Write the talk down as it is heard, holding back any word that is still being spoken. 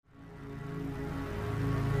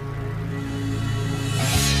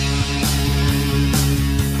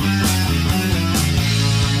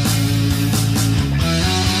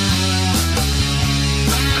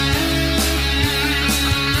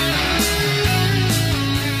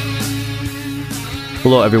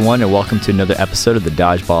Hello, everyone, and welcome to another episode of the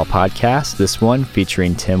Dodgeball Podcast. This one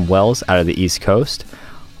featuring Tim Wells out of the East Coast.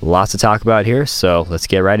 Lots to talk about here, so let's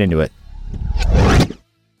get right into it.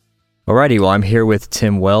 Alrighty, well, I'm here with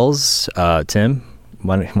Tim Wells. Tim,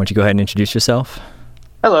 why don't you go ahead and introduce yourself?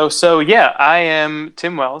 Hello. So, I am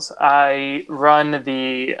Tim Wells. I run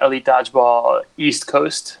the Elite Dodgeball East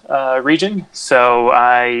Coast region. So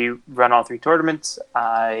I run all three tournaments.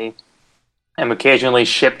 I am occasionally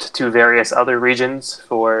shipped to various other regions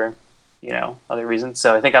for, other reasons.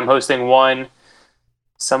 So I think I'm hosting one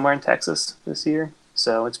somewhere in Texas this year.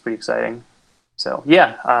 So it's pretty exciting. So,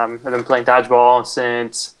 I've been playing dodgeball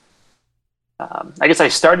since, I guess I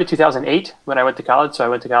started 2008 when I went to college. So I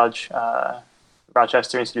went to college,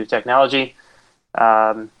 Rochester Institute of Technology.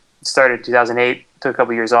 Started in 2008, took a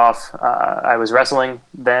couple years off. I was wrestling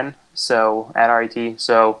then, so at R.I.T.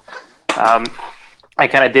 So I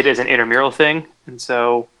kind of did it as an intramural thing. And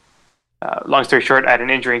so, long story short, I had an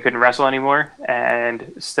injury and couldn't wrestle anymore,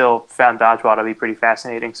 and still found dodgeball to be pretty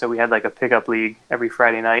fascinating. So we had like a pickup league every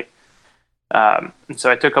Friday night. And so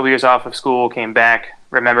I took a couple years off of school, came back,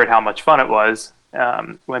 remembered how much fun it was,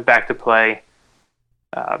 went back to play.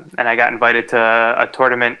 And I got invited to a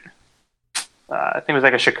tournament. I think it was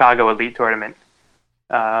like a Chicago Elite tournament.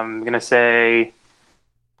 I'm going to say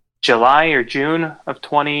July or June of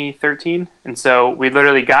 2013. And so we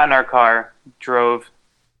literally got in our car, drove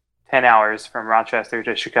 10 hours from Rochester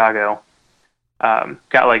to Chicago.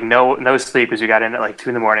 Got like no sleep because we got in at like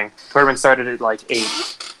 2 a.m. Tournament started at like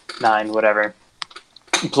 8, 9, whatever.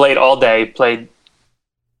 Played all day, played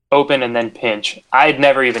open and then pinch. I'd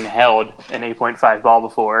never even held an 8.5 ball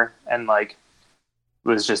before, and like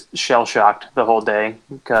was just shell shocked the whole day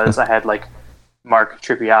because I had like Mark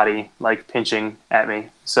Trippiati like pinching at me.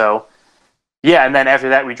 So and then after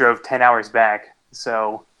that we drove 10 hours back.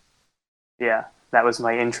 So that was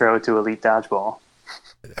my intro to Elite Dodgeball.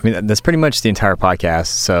 I mean, that's pretty much the entire podcast.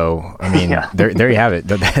 So I mean, there you have it.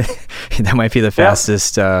 That might be the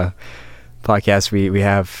fastest podcast we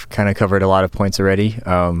have. Kind of covered a lot of points already.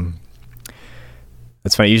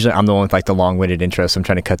 That's funny. Usually I'm the one with like the long-winded intro, so I'm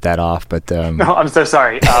trying to cut that off. But no, I'm so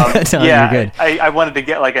sorry. No, you're good. I wanted to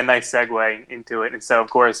get like a nice segue into it, and so of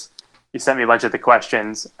course you sent me a bunch of the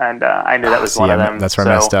questions, and I knew that was one of them. That's where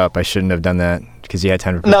I messed up. I shouldn't have done that because you had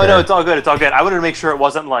time to prepare. No, it's all good. It's all good. I wanted to make sure it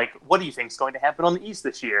wasn't like, what do you think is going to happen on the East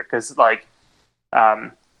this year? Because like,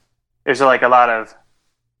 there's like a lot of,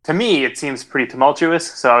 to me, it seems pretty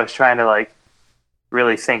tumultuous. So I was trying to like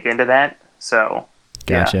really think into that. So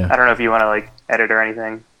gotcha. I don't know if you want to like edit or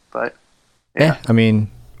anything, but I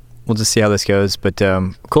mean, we'll just see how this goes. But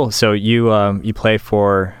cool. So you play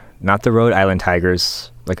for not the Rhode Island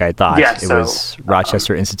Tigers, like I thought. Yeah, it was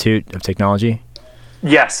Rochester Institute of Technology.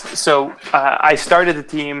 Yes. So I started the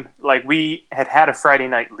team, like we had a Friday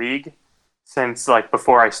night league since like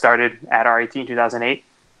before I started at R.I.T. in 2008.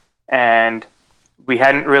 And we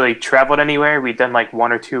hadn't really traveled anywhere. We'd done like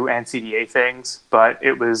 1 or 2 NCDA things, but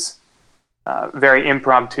it was very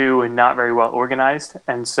impromptu and not very well organized.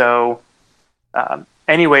 And so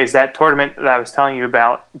anyways, that tournament that I was telling you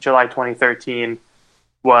about, July 2013,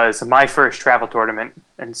 was my first travel tournament.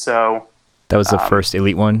 And so that was the first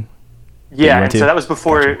Elite one? Yeah, and so that was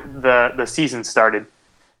before the season started.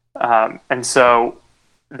 And so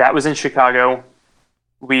that was in Chicago.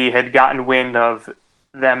 We had gotten wind of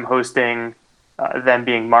them hosting, them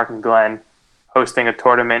being Mark and Glenn, hosting a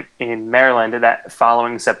tournament in Maryland that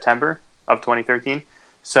following September of 2013.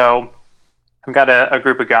 So I've got a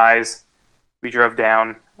group of guys. We drove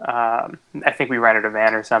down. I think we rented a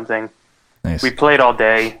van or something. Nice. We played all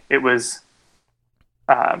day. It was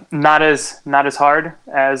not as hard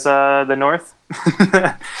as the North.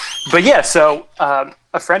 But so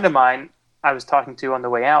a friend of mine I was talking to on the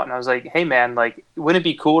way out, and I was like, hey man, like wouldn't it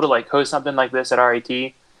be cool to like host something like this at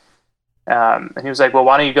R.I.T.? And he was like, well,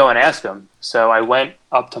 why don't you go and ask them? So I went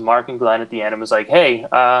up to Mark and Glenn at the end and was like, hey,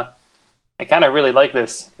 I kind of really like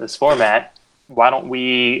this format. Why don't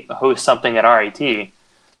we host something at R.I.T.?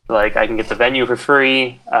 Like I can get the venue for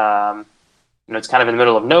free. It's kind of in the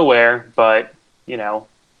middle of nowhere, but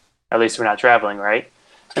at least we're not traveling, right?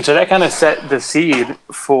 And so that kind of set the seed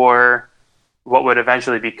for what would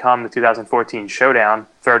eventually become the 2014 Throwdown.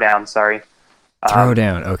 Throwdown,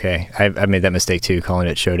 okay. I made that mistake too, calling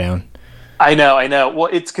it Showdown. I know. Well,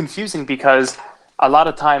 it's confusing because a lot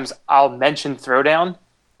of times I'll mention Throwdown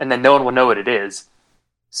and then no one will know what it is.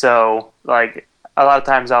 So, like, a lot of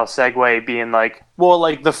times I'll segue being like, well,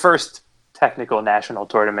 like the first technical national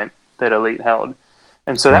tournament that Elite held.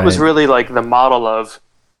 And so that was really like the model of,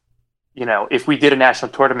 if we did a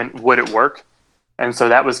national tournament, would it work? And so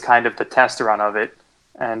that was kind of the test run of it.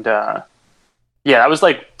 And Yeah, that was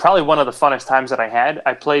like probably one of the funnest times that I had.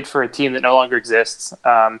 I played for a team that no longer exists.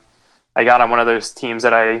 I got on one of those teams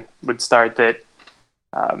that I would start that,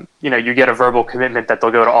 you get a verbal commitment that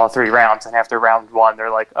they'll go to all 3 rounds, and after round 1, they're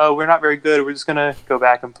like, "Oh, we're not very good. We're just gonna go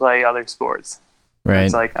back and play other sports." And Right.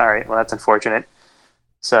 it's like, all right, well, that's unfortunate.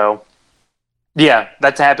 So, yeah,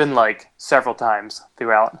 that's happened like several times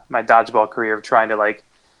throughout my dodgeball career of trying to like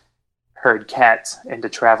herd cats into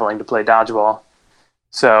traveling to play dodgeball.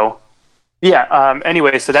 So, yeah.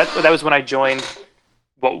 Anyway, so that was when I joined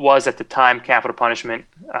what was at the time Capital Punishment.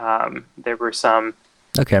 There were some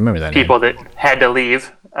Okay, I remember that people name. that had to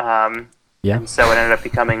leave, Yeah. and so it ended up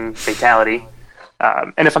becoming Fatality.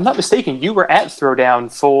 And if I'm not mistaken, you were at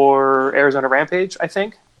Throwdown for Arizona Rampage, I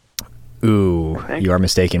think. Ooh, you are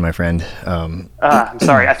mistaken, my friend. I'm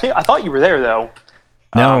sorry. I thought you were there though.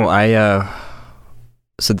 No,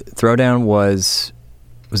 so Throwdown was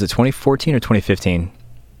it 2014 or 2015?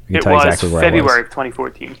 You It can tell was exactly where February I was. of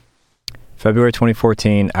 2014. February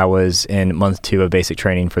 2014, I was in month 2 of basic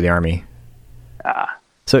training for the Army.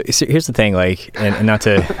 So here's the thing, like, and not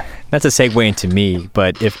to segue into me,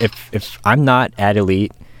 but if I'm not at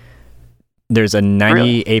Elite, there's a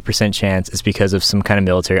 98% chance it's because of some kind of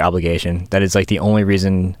military obligation. That is like the only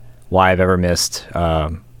reason why I've ever missed,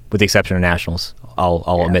 with the exception of nationals.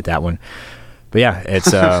 I'll admit that one. But yeah,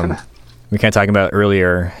 it's we kind of talking about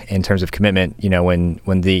earlier in terms of commitment.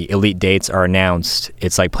 When the Elite dates are announced,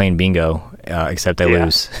 it's like playing bingo, except I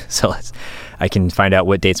lose. So I can find out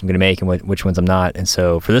what dates I'm going to make and which ones I'm not. And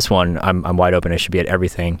so for this one, I'm wide open. I should be at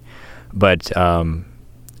everything. But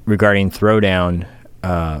regarding Throwdown,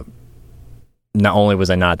 not only was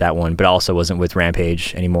I not that one, but also wasn't with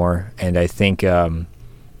Rampage anymore. And I think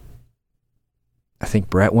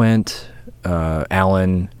Brett went,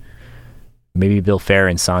 Alan, maybe Bill Fair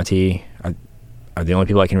and Santi are the only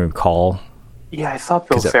people I can recall. Yeah, I thought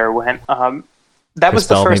Bill Fair went. That was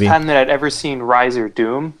the first time that I'd ever seen Rise or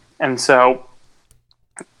Doom, and so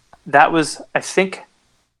that was I think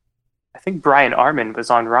Brian Armand was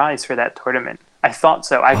on Rise for that tournament. I thought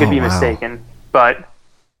so. I could be mistaken, but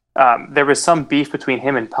there was some beef between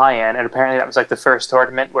him and Payan, and apparently that was like the first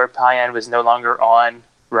tournament where Payan was no longer on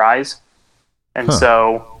Rise, and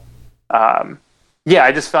so I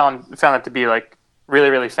just found it to be like really,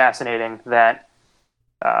 really fascinating that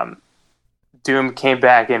Doom came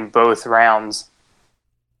back in both rounds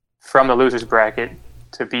from the losers bracket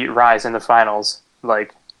to beat Rise in the finals.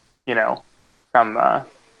 Like, from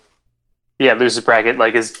losers bracket,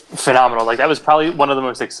 like, is phenomenal. Like, that was probably one of the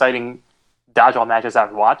most exciting dodgeball matches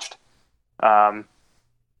I've watched. It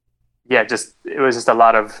was just a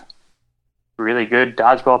lot of really good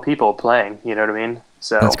dodgeball people playing. You know what I mean?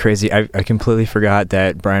 So that's crazy. I completely forgot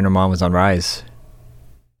that Brian Ramon was on Rise.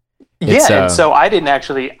 And so I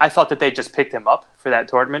thought that they just picked him up for that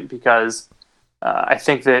tournament because I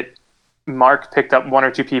think that Mark picked up 1 or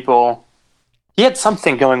 2 people. He had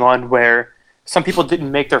something going on where some people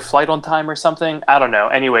didn't make their flight on time or something. I don't know.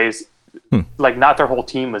 Anyways, like, not their whole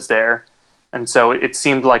team was there. And so it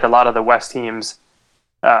seemed like a lot of the West teams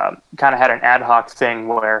kind of had an ad hoc thing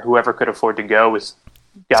where whoever could afford to go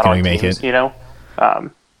got on teams,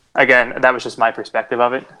 Again, that was just my perspective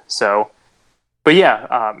of it. So, but yeah,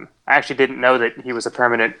 I actually didn't know that he was a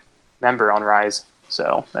permanent member on Rise.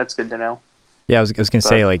 So that's good to know. Yeah, I was going to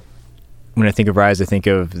say, like, when I think of Rise, I think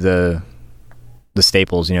of the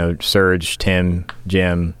staples, Serge, Tim,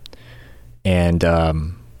 Jim, and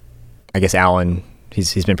I guess Alan.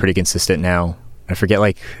 He's been pretty consistent now. I forget,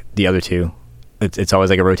 like, the other 2. It's always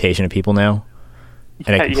like a rotation of people now.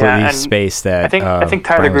 And I completely space that. I think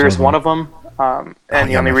Tyler Greer is one of them. And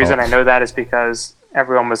the only reason I know that is because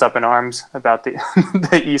everyone was up in arms about the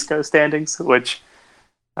the East Coast standings, which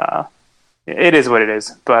it is what it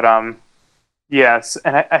is. But yes,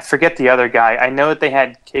 and I forget the other guy. I know that they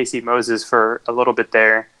had Casey Moses for a little bit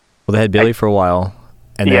there. Well, they had Billy for a while.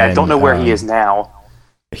 And I don't know where he is now.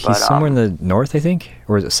 He's somewhere in the north, I think,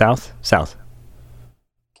 or is it south? South.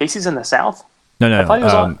 Casey's in the south?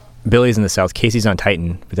 No. Billy's in the south. Casey's on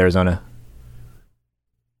Titan with Arizona.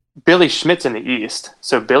 Billy Schmidt's in the east,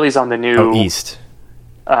 so Billy's on the new east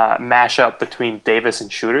mashup between Davis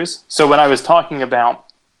and Shooters. So when I was talking about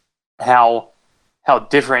how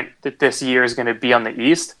different that this year is going to be on the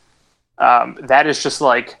east, that is just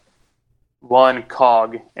like one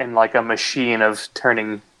cog in like a machine of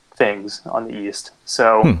turning things on the east.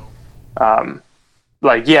 So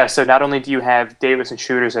so not only do you have Davis and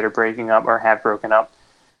Shooters that are breaking up or have broken up,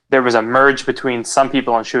 there was a merge between some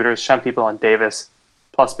people on Shooters, some people on Davis,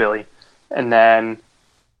 plus Billy. And then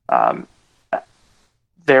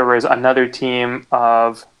there was another team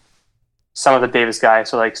of some of the Davis guys,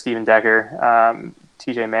 so like Steven Decker,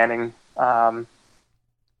 TJ Manning, I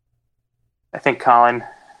think Colin,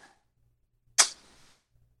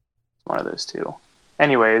 one of those two.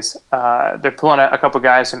 Anyways, they're pulling a couple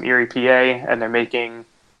guys from Erie, PA, and they're making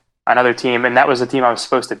another team, and that was the team I was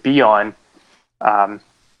supposed to be on. And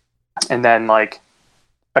then, like,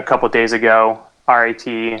 a couple days ago,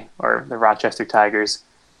 R.I.T, or the Rochester Tigers,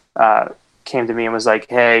 came to me and was like,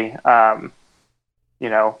 hey, you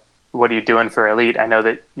know, what are you doing for Elite? I know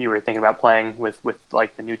that you were thinking about playing with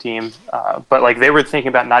like the new team, but like they were thinking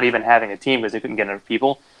about not even having a team because they couldn't get enough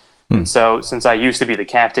people. And so since I used to be the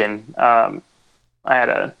captain, I had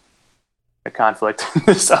a conflict.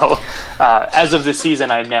 So as of this season,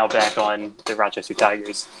 I'm now back on the Rochester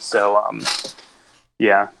Tigers. So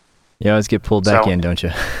yeah. You always get pulled back in, don't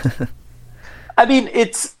you? I mean,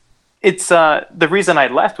 it's the reason I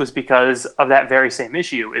left was because of that very same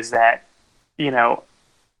issue. Is that, you know,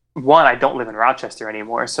 one, I don't live in Rochester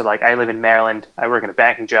anymore. So like I live in Maryland. I work in a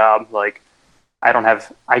banking job. Like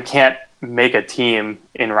I can't make a team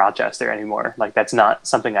in Rochester anymore. Like that's not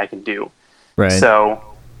something I can do. Right. So,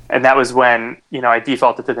 and that was when, you know, I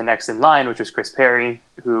defaulted to the next in line, which was Chris Perry,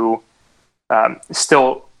 who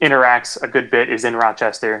still interacts a good bit, is in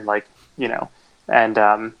Rochester, like, you know,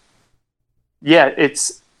 and yeah,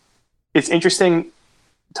 it's interesting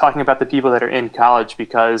talking about the people that are in college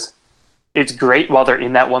because it's great while they're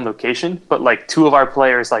in that one location, but like two of our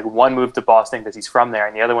players, like one moved to Boston because he's from there,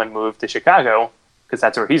 and the other one moved to Chicago because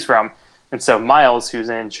that's where he's from. And so Miles, who's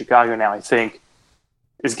in Chicago now, I think,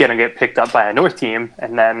 is going to get picked up by a North team.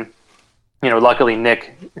 And then, you know, luckily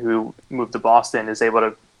Nick, who moved to Boston, is able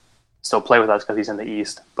to still play with us because he's in the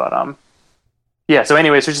East. But yeah, so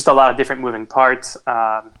anyways, there's just a lot of different moving parts.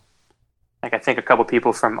 Like I think a couple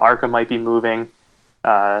people from Arca might be moving.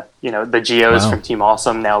 You know, the Geos from Team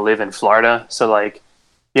Awesome now live in Florida. So like,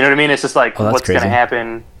 you know what I mean? It's just like, what's going to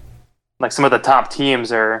happen? Like some of the top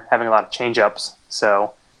teams are having a lot of change-ups.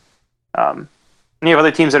 So, and you have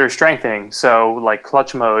other teams that are strengthening. So like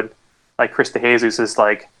Clutch Mode, like Chris DeJesus is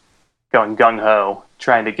like going gung-ho,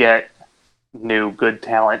 trying to get new good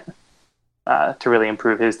talent to really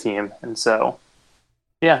improve his team. And so,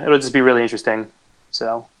 yeah, it'll just be really interesting.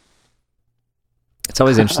 So it's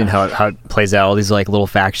always interesting how it plays out, all these like little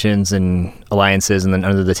factions and alliances and then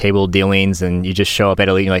under the table dealings, and you just show up at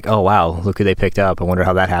Elite and you're like, oh wow, look who they picked up. I wonder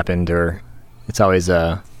how that happened. Or it's always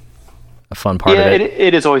a fun part of it.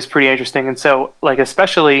 It is always pretty interesting. And so like,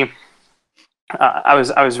 especially I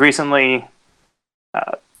was recently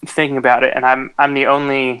thinking about it, and I'm the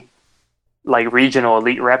only like regional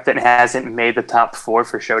Elite rep that hasn't made the top 4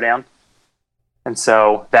 for Showdown. And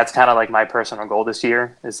so that's kind of like my personal goal this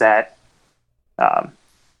year, is that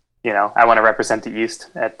you know, I want to represent the East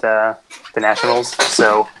at the Nationals.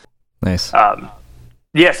 So nice.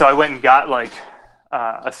 Yeah, so I went and got like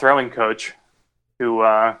a throwing coach who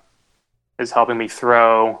is helping me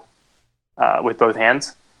throw with both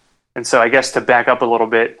hands. And so I guess to back up a little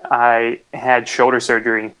bit, I had shoulder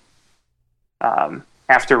surgery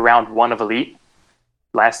after round 1 of Elite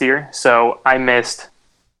last year. So I missed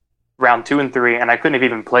round 2 and 3, and I couldn't have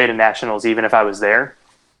even played in Nationals even if I was there.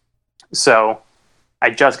 So I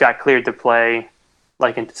just got cleared to play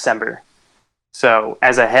like in December. So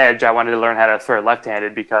as a hedge, I wanted to learn how to throw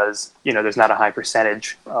left-handed because, you know, there's not a high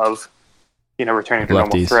percentage of, you know, returning to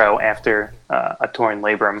normal throw after a torn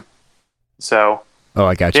labrum. So oh,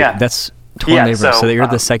 I got you. Yeah. That's torn labrum. So that you're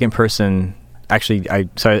the second person. Actually, I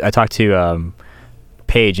talked to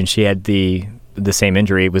Paige, and she had the same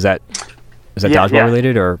injury. Was that dodgeball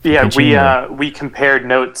related or? Yeah, we compared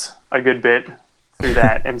notes a good bit through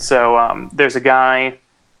that. And so there's a guy,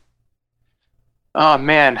 oh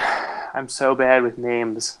man, I'm so bad with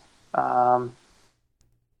names. Hunter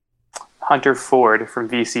Ford from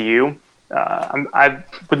VCU. I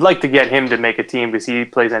would like to get him to make a team because he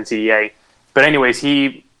plays NCAA. But anyways,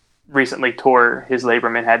 he recently tore his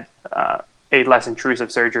labrum and had a less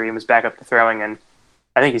intrusive surgery and was back up to throwing, and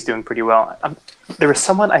I think he's doing pretty well. There was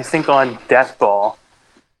someone, I think, on Death Ball.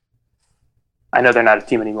 I know they're not a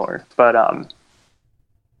team anymore, but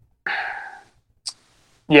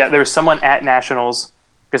yeah, there was someone at Nationals,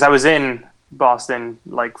 because I was in Boston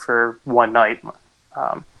like for one night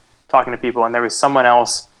talking to people, and there was someone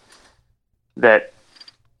else that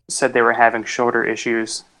said they were having shoulder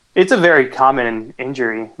issues. It's a very common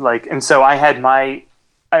injury, and so I had my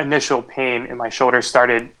initial pain in my shoulder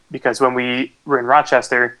started because when we were in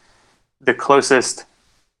Rochester, the closest,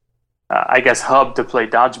 I guess, hub to play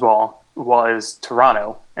dodgeball was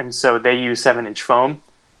Toronto, and so they use 7-inch foam.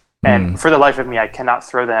 And for the life of me, I cannot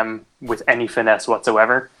throw them with any finesse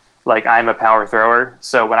whatsoever. Like, I'm a power thrower,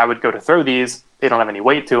 so when I would go to throw these, they don't have any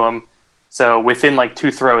weight to them. So within like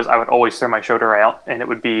 2 throws, I would always throw my shoulder out, and it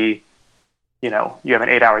would be you have an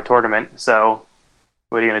 8-hour tournament. So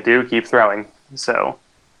what are you going to do? Keep throwing. So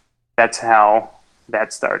that's how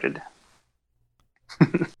that started.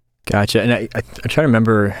 Gotcha. And I'm trying to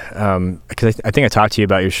remember, because I think I talked to you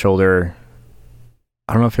about your shoulder.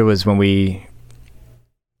 I don't know if it was when we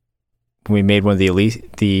made one of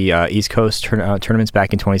the East Coast tournaments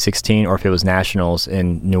back in 2016, or if it was Nationals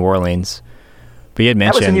in New Orleans. But you had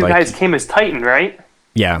mentioned that was when you guys came as Titan, right?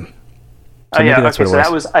 Yeah. So yeah. Okay.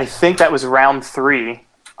 So I think that was round 3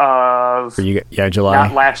 of July.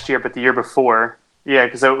 Not last year, but the year before. Yeah,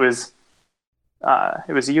 because it was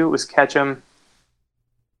you, it was Ketchum,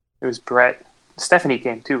 it was Brett. Stephanie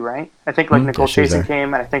came too, right? I think Nicole Chasen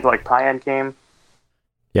came, and I think Payan came.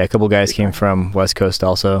 Yeah, a couple guys came from West Coast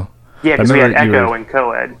also. Yeah, because we had Echo and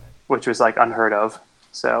co-ed, which was unheard of.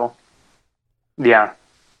 So, yeah,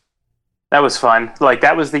 that was fun.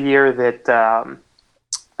 That was the year that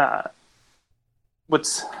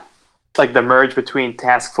what's the merge between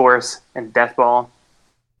Task Force and Deathball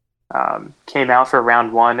came out for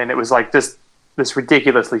round 1, and it was this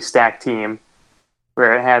ridiculously stacked team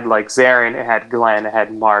where it had Zarin, it had Glenn, it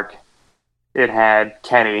had Mark, it had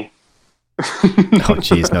Kenny. Oh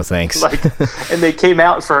geez, no thanks. And they came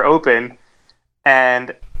out for open,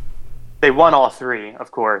 and they won all 3, of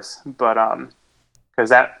course. But because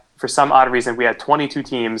that, for some odd reason, we had 22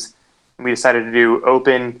 teams, and we decided to do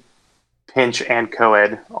open, pinch, and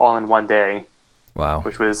co-ed all in one day. Wow.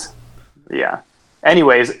 Which was, yeah.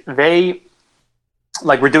 Anyways, they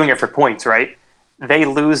we're doing it for points, right? They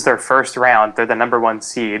lose their first round. They're the number 1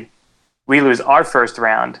 seed. We lose our first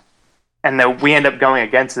round, and then we end up going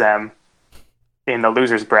against them in the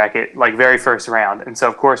losers bracket, very first round. And so,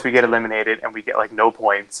 of course, we get eliminated, and we get no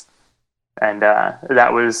points. And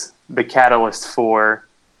that was the catalyst for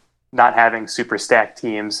not having super stacked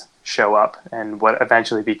teams show up, and what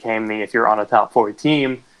eventually became if you're on a top 4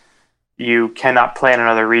 team, you cannot play in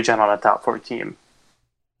another region on a top 4 team.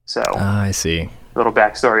 So I see. A little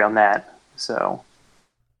backstory on that. So,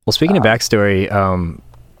 well, speaking of backstory, I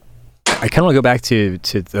kind of want to go back to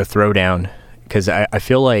the throwdown, because I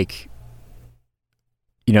feel like,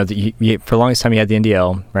 for the longest time you had the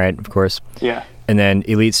NDL, right? Of course. Yeah. And then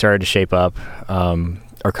Elite started to shape up,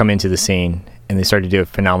 or come into the scene, and they started to do a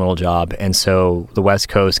phenomenal job. And so the West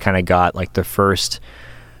Coast kind of got the first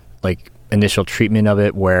initial treatment of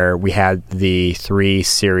it, where we had the 3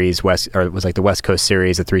 series it was the West Coast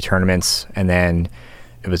series, the 3 tournaments, and then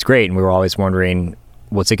it was great. And we were always wondering,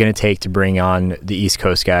 what's it going to take to bring on the East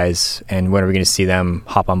Coast guys, and when are we going to see them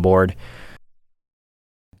hop on board?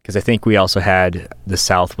 Because I think we also had the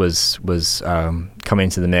South was coming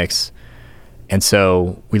into the mix, and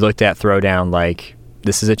so we looked at Throwdown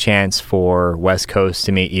this is a chance for West Coast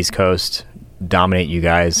to meet East Coast, dominate you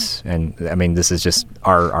guys. And I mean, this is just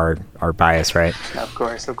our bias, right? Of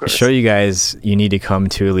course. Show you guys, you need to come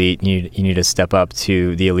to Elite. You need to step up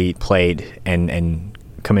to the Elite plate and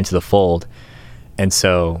come into the fold. And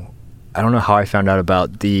so I don't know how I found out about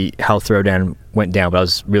how Throwdown went down, but I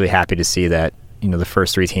was really happy to see that the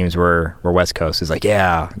first 3 teams were West Coast. It's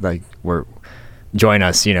we're join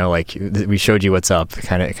us. We showed you what's up,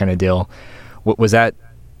 kind of deal. Was that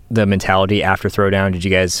the mentality after Throwdown? Did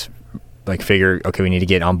you guys figure, okay, we need to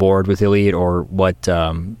get on board with Elite, or what?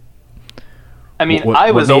 I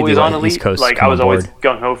was always on Elite. I was always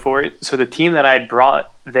gung-ho for it. So the team that I had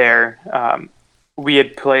brought there, we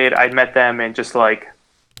had played. I'd met them in just a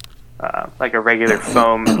regular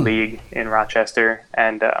foam league in Rochester,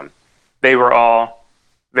 and they were all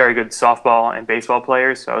very good softball and baseball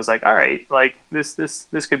players. So I was all right, this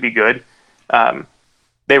could be good.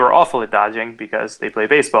 They were awful at dodging because they play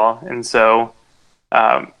baseball, and so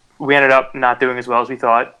we ended up not doing as well as we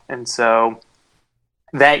thought. And so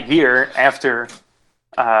that year, after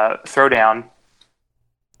Throwdown,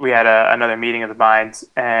 we had another meeting of the minds,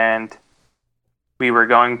 and we were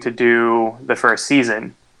going to do the first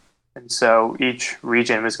season. And so each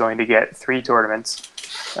region was going to get 3 tournaments.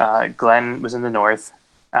 Glenn was in the north.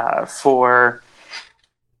 For,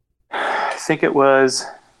 I think it was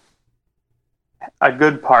a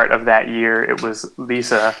good part of that year, it was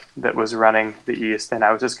Lisa that was running the East, and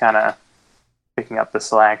I was just kind of picking up the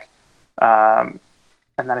slack. And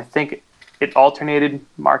then I think it alternated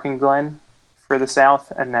Mark and Glenn for the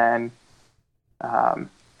South, and then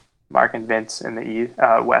Mark and Vince in the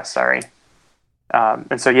West, sorry.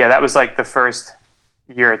 And so, yeah, that was the first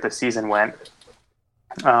year the season went.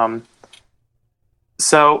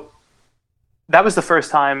 So that was the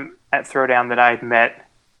first time at Throwdown that I had met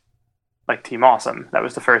Team Awesome. That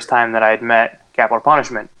was the first time that I had met Capital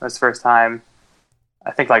Punishment. That was the first time,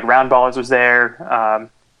 I think Round Ballers was there.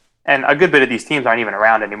 And a good bit of these teams aren't even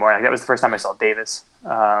around anymore. That was the first time I saw Davis.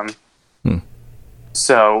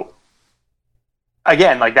 So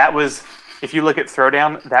again, like that was, if you look at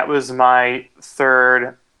Throwdown, that was my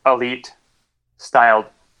third elite styled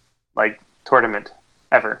like tournament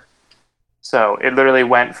ever. So it literally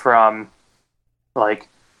went from like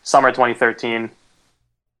summer 2013,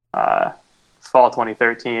 fall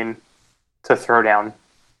 2013 to Throwdown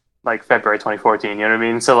like February 2014. You know what I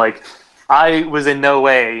mean? So like I was in no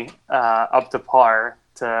way up to par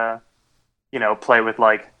to, play with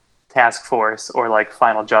like Task Force or like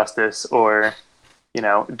Final Justice or,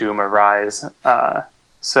 Doom or Rise.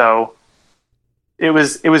 So it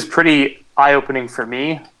was pretty eye opening for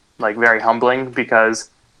me, like very humbling because,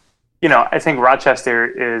 I think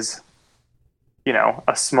Rochester is,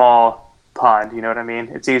 a small pond. You know what I mean?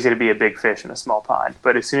 It's easy to be a big fish in a small pond,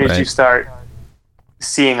 but as soon as you start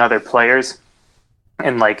seeing other players,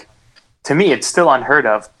 and like, to me, it's still unheard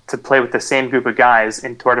of to play with the same group of guys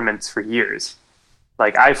in tournaments for years.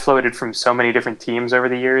 Like I've floated from so many different teams over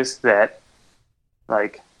the years that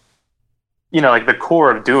like, like the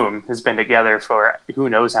core of Doom has been together for who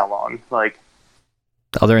knows how long. Like,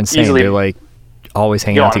 oh, they're insane. Easily, they're like always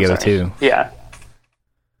hanging out together too. Yeah.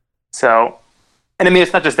 So, and I mean,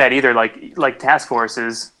 it's not just that either. Like Task Force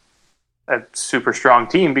is a super strong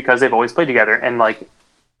team because they've always played together. And like,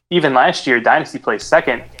 even last year, Dynasty placed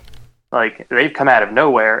second. Like they've come out of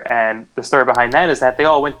nowhere. And the story behind that is that they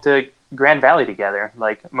all went to Grand Valley together.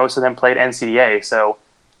 Like most of them played NCDA. So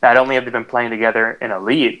not only have they been playing together in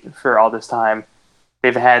Elite for all this time,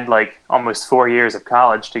 they've had like almost 4 years of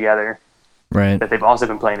college together. Right. That they've also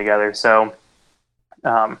been playing together. So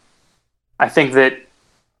I think that,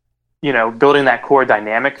 building that core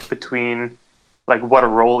dynamic between like what a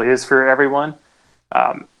role is for everyone,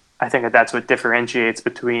 I think that that's what differentiates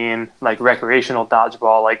between like recreational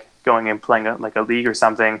dodgeball, like going and playing like a league or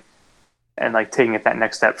something, and like taking it that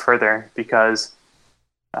next step further. Because,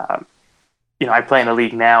 I play in a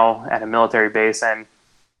league now at a military base, and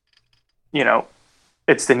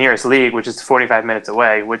it's the nearest league, which is 45 minutes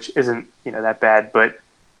away, which isn't that bad. But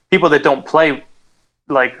people that don't play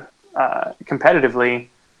like competitively,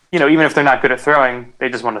 even if they're not good at throwing, they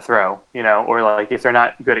just want to throw, or like if they're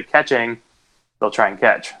not good at catching, they'll try and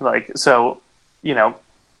catch. Like, so,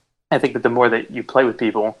 I think that the more that you play with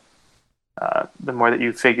people, the more that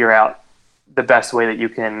you figure out the best way that you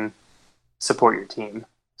can support your team.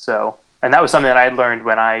 So, and that was something that I learned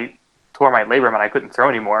when I tore my labrum and I couldn't throw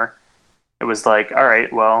anymore. It was like, all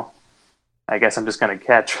right, well, I guess I'm just going to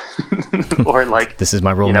catch or like, this is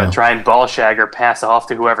my role now. Try and ball shag or pass off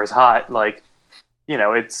to whoever's hot. Like,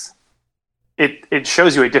 it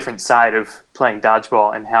shows you a different side of playing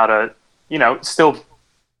dodgeball and how to, still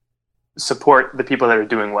support the people that are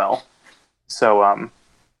doing well. So,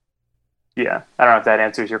 yeah, I don't know if that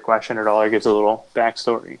answers your question at all or gives a little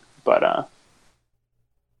backstory, but,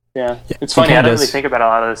 yeah, it's funny. I don't really think about a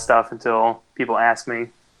lot of this stuff until people ask me.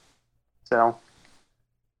 So,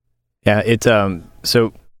 yeah, it's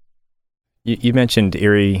so you mentioned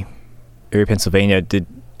Erie, Pennsylvania.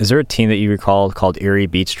 Is there a team that you recall called Erie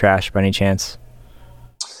Beach Trash by any chance?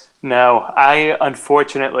 No, I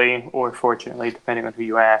unfortunately, or fortunately, depending on who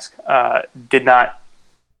you ask, did not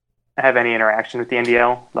have any interaction with the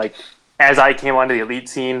NDL. Like, as I came onto the elite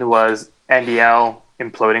scene, was NDL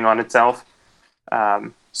imploding on itself.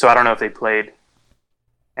 So I don't know if they played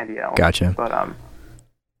NDL. Gotcha. But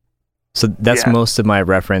so that's most of my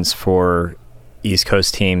reference for East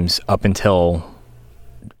Coast teams up until,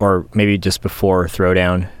 or maybe just before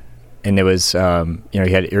Throwdown. And it was, you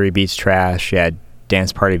had Erie Beach Trash, you had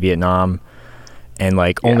Dance Party Vietnam, and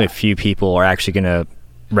like only a few people are actually going to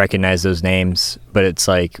recognize those names. But it's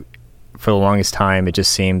like, for the longest time, it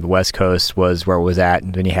just seemed the West Coast was where it was at.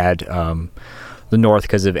 And then you had the North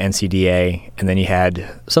because of NCDA, and then you had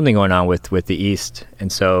something going on with the East.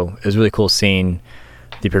 And so it was really cool seeing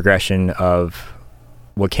the progression of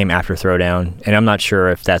what came after Throwdown. And I'm not sure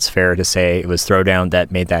if that's fair to say it was Throwdown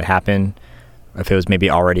that made that happen. If it was maybe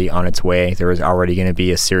already on its way, there was already going to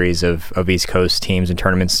be a series of East Coast teams and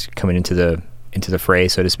tournaments coming into the fray,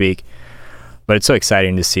 so to speak. But it's so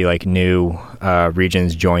exciting to see like new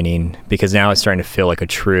regions joining, because now it's starting to feel like a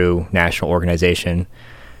true national organization.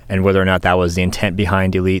 And whether or not that was the intent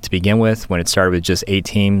behind Elite to begin with, when it started with just 8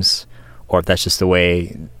 teams, or if that's just the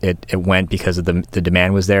way it went because of the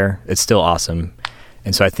demand was there, it's still awesome.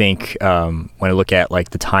 And so I think when I look at like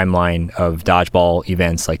the timeline of dodgeball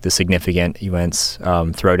events, like the significant events,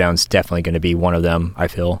 Throwdown's definitely going to be one of them, I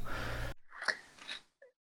feel.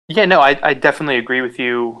 Yeah, no, I definitely agree with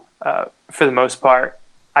you for the most part.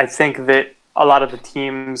 I think that a lot of the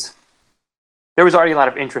teams, there was already a lot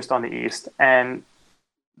of interest on the East, and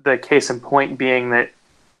the case in point being that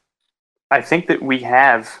I think that we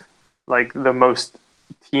have like the most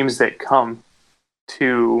teams that come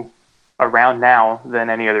to around now than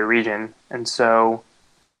any other region. And so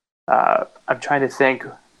I'm trying to think.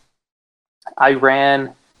 I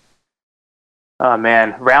ran, oh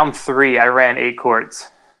man, round 3, I ran 8 courts,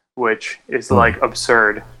 which is like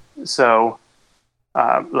absurd. So,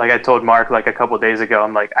 like I told Mark like a couple of days ago,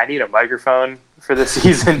 I'm like, I need a microphone for this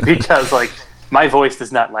season because like my voice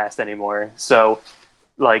does not last anymore. So,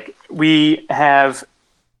 like we have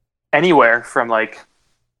anywhere from like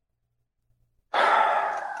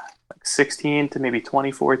 16 to maybe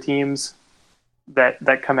 24 teams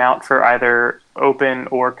that come out for either open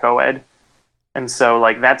or co-ed. And so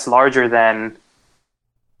like that's larger than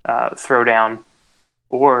throwdown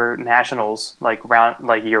or nationals like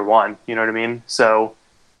year 1, you know what I mean? So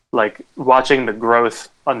like watching the growth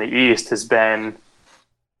on the East has been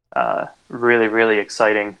really, really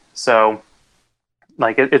exciting. So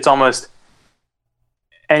like it's almost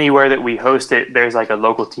anywhere that we host it, there's like a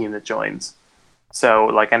local team that joins. So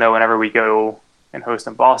like I know whenever we go and host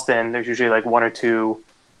in Boston, there's usually like 1 or 2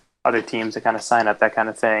 other teams that kind of sign up, that kind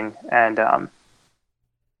of thing. And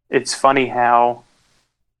it's funny how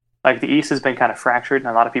like the East has been kind of fractured, and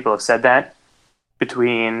a lot of people have said that,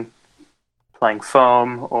 between playing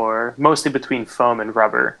foam, or mostly between foam and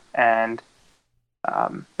rubber. And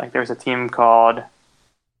like there's a team called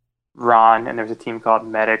Ron and there's a team called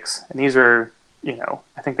Medics, and these are, you know,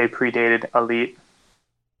 I think they predated Elite.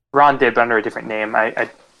 Ron did, but under a different name. I'm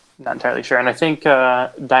not entirely sure. And I think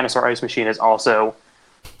Dinosaur Ice Machine is also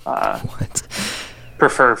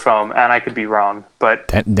prefer foam, and I could be wrong. But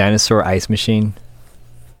Dinosaur Ice Machine?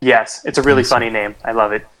 Yes, it's a really funny name. I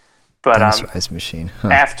love it. But Dinosaur Ice Machine. Huh.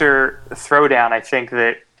 After Throwdown, I think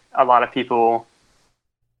that a lot of people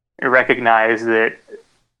recognize that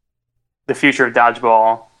the future of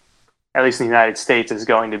dodgeball, at least in the United States, is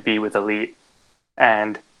going to be with Elite.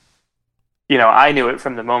 And you know, I knew it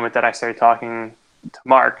from the moment that I started talking to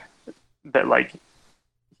Mark that like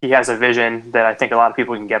he has a vision that I think a lot of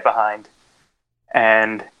people can get behind.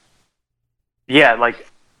 And yeah,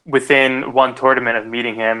 like within one tournament of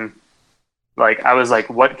meeting him, like I was like,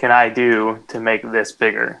 what can I do to make this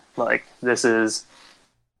bigger? Like this is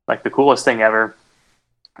like the coolest thing ever.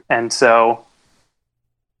 And so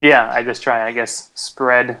yeah, I just try, I guess,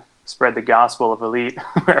 spread the gospel of Elite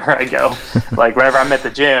wherever I go. Like whenever I'm at the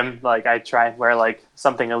gym, like I try and wear like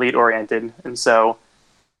something Elite oriented. And so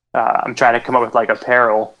I'm trying to come up with like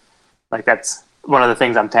apparel. Like that's one of the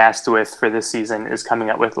things I'm tasked with for this season, is coming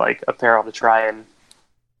up with like apparel to try and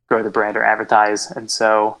grow the brand or advertise. And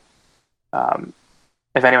so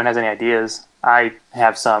if anyone has any ideas, I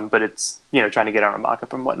have some, but it's, you know, trying to get on a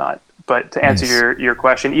mock-up and whatnot. But to answer your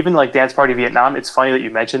question, even like Dance Party Vietnam, it's funny that you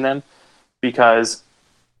mentioned them, because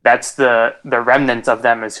that's the remnants of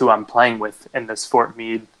them is who I'm playing with in this Fort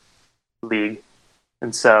Meade league.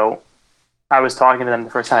 And so I was talking to them the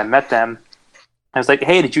first time I met them. I was like,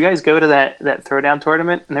 hey, did you guys go to that Throwdown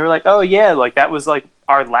tournament? And they were like, oh yeah, like that was like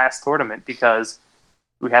our last tournament because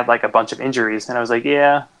we had like a bunch of injuries. And I was like,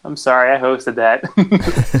 yeah, I'm sorry, I hosted that.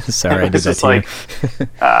 Sorry, I did that to you.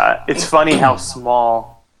 It's funny how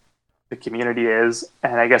small the community is.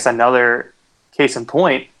 And I guess another case in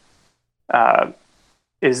point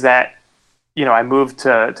is that, you know, I moved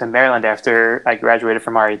to Maryland after I graduated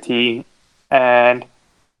from R.I.T, and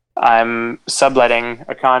I'm subletting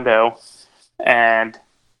a condo, and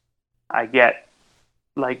I get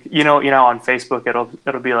like, you know, on Facebook,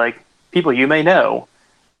 it'll be like people you may know.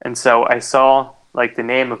 And so I saw like the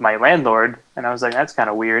name of my landlord, and I was like, that's kind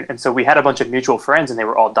of weird. And so we had a bunch of mutual friends, and they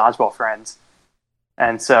were all dodgeball friends.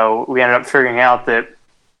 And so we ended up figuring out that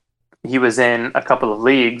he was in a couple of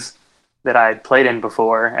leagues that I'd played in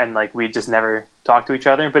before, and like we just never talked to each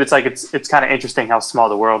other. But it's like it's kind of interesting how small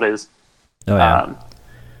the world is. Oh yeah.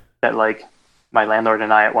 That like my landlord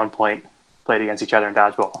and I at one point played against each other in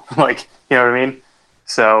dodgeball. Like, you know what I mean?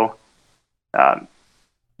 So,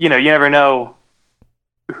 you know, you never know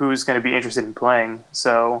who's going to be interested in playing.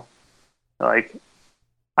 So, like,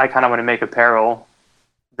 I kind of want to make apparel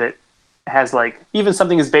that has like even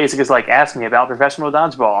something as basic as like ask me about professional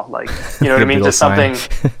dodgeball. Like, you know what I mean? Just something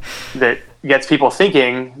that gets people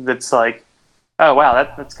thinking. That's like, oh wow,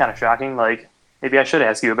 that's kind of shocking. Like, maybe I should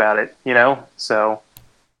ask you about it. You know? So,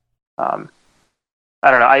 I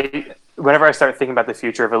don't know. Whenever I start thinking about the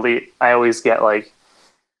future of Elite, I always get like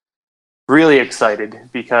really excited,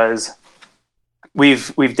 because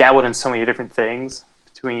we've dabbled in so many different things,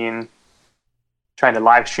 between trying to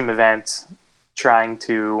live stream events, trying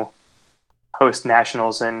to host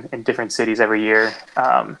nationals in different cities every year.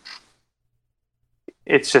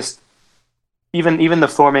 It's just even the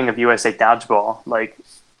forming of USA Dodgeball. Like,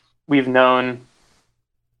 we've known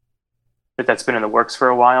that's been in the works for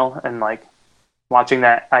a while, and like watching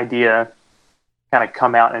that idea kind of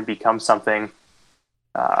come out and become something.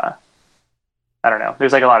 I don't know.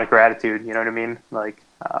 There's like a lot of gratitude. You know what I mean? Like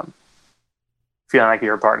feeling like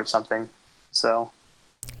you're a part of something. So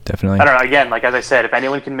definitely. I don't know. Again, like as I said, if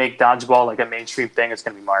anyone can make dodgeball like a mainstream thing, it's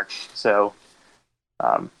going to be Mark. So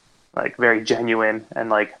like very genuine and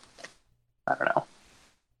like I don't know.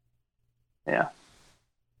 Yeah.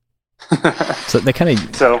 So that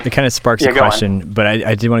kind of sparks a question, but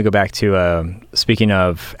I did want to go back to speaking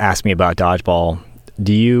of asking me about dodgeball.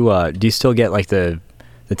 Do you still get like the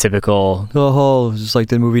typical just like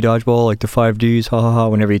the movie Dodgeball, like the 5Ds, ha ha ha,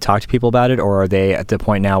 whenever you talk to people about it, or are they at the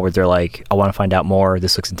point now where they're like, I want to find out more,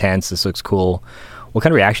 this looks intense, this looks cool? What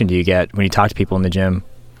kind of reaction do you get when you talk to people in the gym?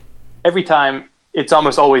 Every time it's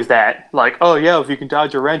almost always that, like, oh yeah, if you can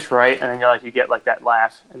dodge a wrench right, and then you're like, you get like that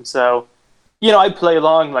laugh. And so, you know, I play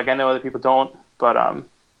along, like I know other people don't, but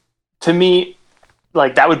to me,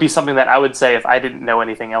 like that would be something that I would say if I didn't know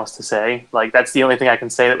anything else to say. Like that's the only thing I can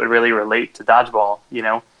say that would really relate to dodgeball, you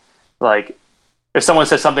know? Like if someone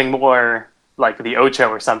says something more like the Ocho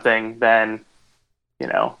or something, then, you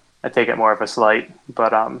know, I take it more of a slight.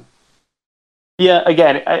 But yeah,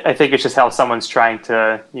 again, I think it's just how someone's trying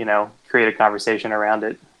to, you know, create a conversation around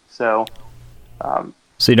it. So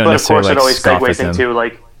so you don't necessarily of course, like it always segues into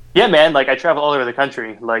like, yeah, man, like I travel all over the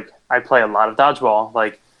country. Like I play a lot of dodgeball.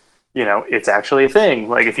 Like, you know, it's actually a thing.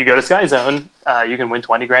 Like if you go to Sky Zone, you can win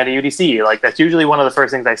 20 grand at UDC. Like that's usually one of the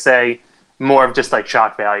first things I say, more of just like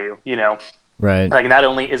shock value, you know? Right. Like not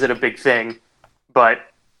only is it a big thing, but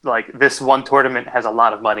like this one tournament has a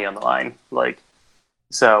lot of money on the line. Like,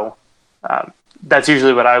 so that's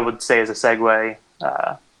usually what I would say as a segue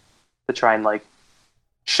to try and like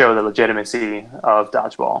show the legitimacy of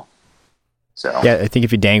dodgeball. So yeah, I think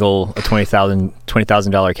if you dangle a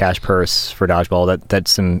 $20,000 cash purse for dodgeball,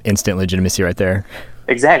 that's some instant legitimacy right there.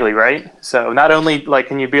 Exactly, right? So not only like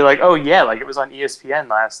can you be like, oh yeah, like it was on ESPN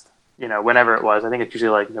last, you know, whenever it was. I think it's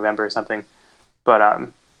usually like November or something. But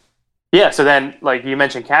yeah, so then like you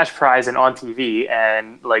mentioned cash prize and on TV,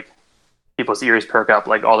 and like people's ears perk up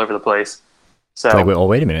like all over the place. So like,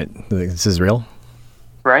 wait a minute, this is real,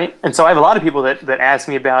 right? And so I have a lot of people that ask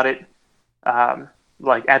me about it.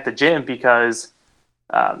 Like at the gym because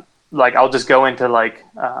like I'll just go into like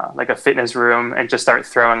a fitness room and just start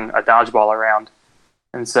throwing a dodgeball around.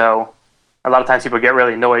 And so a lot of times people get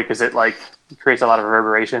really annoyed because it like creates a lot of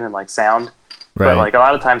reverberation and like sound. Right. But like a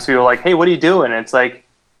lot of times people are like, hey, what are you doing? And it's like,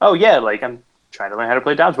 oh yeah, like I'm trying to learn how to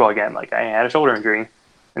play dodgeball again. Like I had a shoulder injury.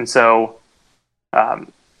 And so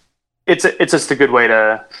it's just a good way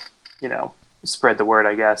to, you know, spread the word,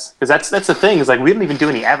 I guess. Because that's the thing is like we don't even do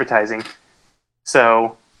any advertising.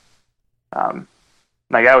 So,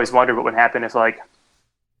 like I always wondered what would happen if like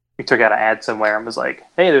we took out an ad somewhere and was like,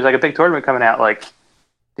 "Hey, there's like a big tournament coming out. Like, do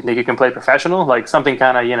you think you can play professional? Like something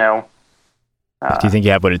kind of, you know." Do you think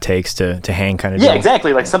you have what it takes to hang kind of? Yeah, deal?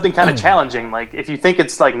 Exactly. Like something kind of challenging. Like if you think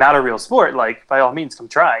it's like not a real sport, like by all means, come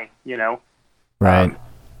try. You know. Right.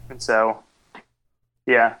 And so,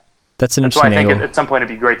 yeah. That's an interesting angle. I think at some point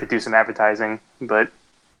it'd be great to do some advertising, but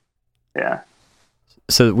yeah.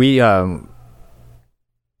 So we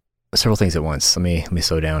several things at once. Let me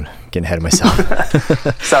slow down. Getting ahead of myself.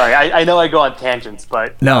 Sorry, I know I go on tangents,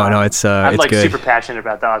 but no, it's I'm it's like good. super passionate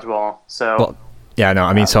about dodgeball. So well, yeah, no,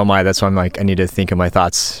 I mean so am I. That's why I'm like I need to think of my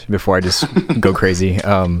thoughts before I just go crazy.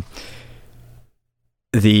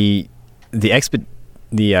 The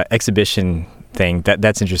exhibition thing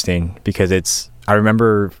that's interesting because I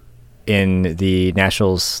remember in the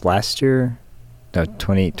Nationals last year, no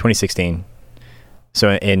 2016.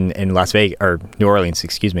 So in Las Vegas or New Orleans,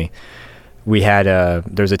 excuse me, we had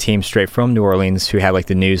there's a team straight from New Orleans who had like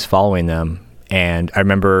the news following them, and I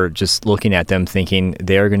remember just looking at them thinking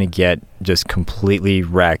they are going to get just completely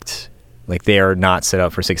wrecked. Like they are not set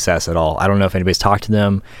up for success at all. I don't know if anybody's talked to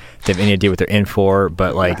them, if they have any idea what they're in for,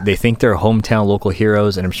 but like they think they're hometown local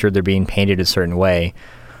heroes, and I'm sure they're being painted a certain way,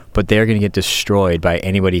 but they're going to get destroyed by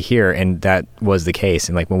anybody here, and that was the case.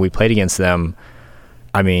 And like when we played against them,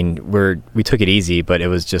 I mean, we took it easy, but it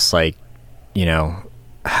was just like, you know,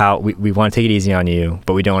 how we want to take it easy on you,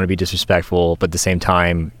 but we don't want to be disrespectful. But at the same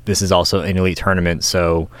time, this is also an elite tournament.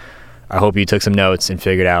 So I hope you took some notes and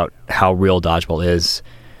figured out how real dodgeball is.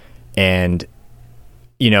 And,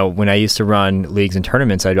 you know, when I used to run leagues and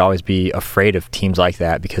tournaments, I'd always be afraid of teams like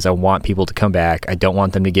that because I want people to come back. I don't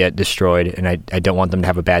want them to get destroyed, and I don't want them to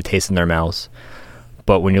have a bad taste in their mouths.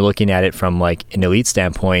 But when you're looking at it from like an elite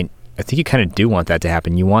standpoint, I think you kind of do want that to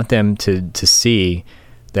happen. You want them to see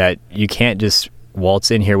that you can't just waltz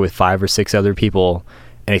in here with 5 or 6 other people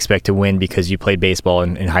and expect to win because you played baseball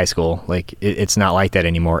in high school. Like it's not like that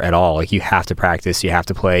anymore at all. Like you have to practice, you have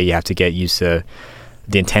to play, you have to get used to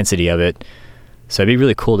the intensity of it. So it'd be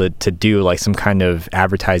really cool to do like some kind of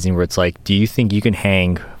advertising where it's like, do you think you can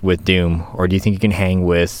hang with Doom, or do you think you can hang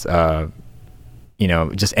with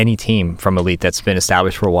just any team from Elite that's been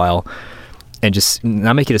established for a while, and just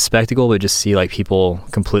not make it a spectacle, but just see like people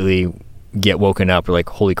completely get woken up, or like,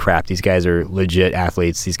 holy crap, these guys are legit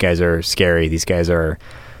athletes, these guys are scary, this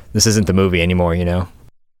isn't the movie anymore, Yeah,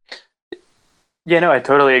 no, I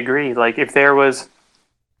totally agree. Like if there was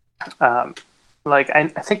I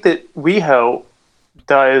think that WeHo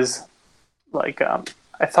does like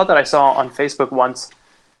I thought that I saw on Facebook once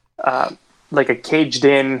like a caged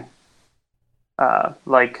in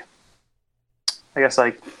like I guess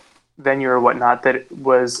like venue or whatnot that it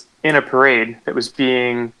was in a parade that was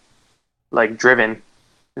being like driven,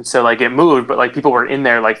 and so like it moved, but like people were in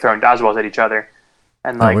there like throwing dodgeballs at each other,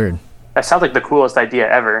 and like weird. That sounds like the coolest idea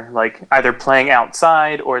ever. Like either playing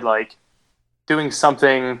outside or like doing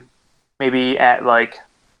something maybe at like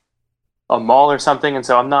a mall or something. And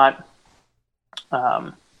so I'm not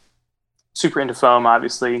super into foam,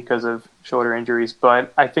 obviously, because of shoulder injuries,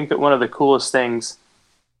 but I think that one of the coolest things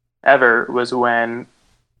ever was when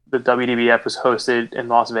the WDBF was hosted in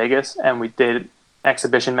Las Vegas and we did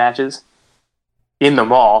exhibition matches in the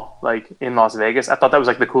mall, like in Las Vegas. I thought that was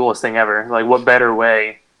like the coolest thing ever. Like what better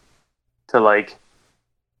way to like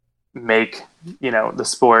make, the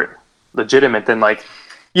sport legitimate than like,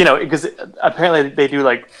 because apparently they do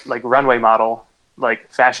like runway model, like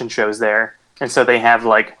fashion shows there. And so they have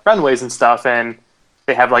like runways and stuff, and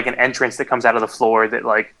they have like an entrance that comes out of the floor that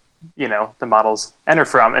like, the models enter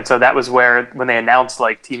from. And so that was where, when they announced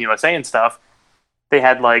like Team USA and stuff, they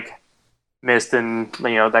had like mist and,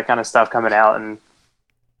 that kind of stuff coming out, and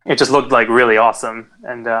it just looked like really awesome.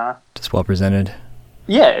 And just well presented.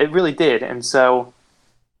 Yeah, it really did. And so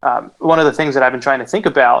one of the things that I've been trying to think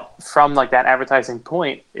about from like that advertising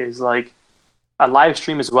point is like a live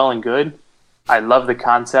stream is well and good. I love the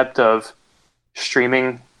concept of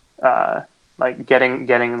streaming, like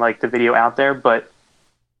getting like the video out there. But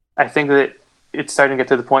I think that it's starting to get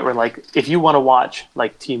to the point where like, if you want to watch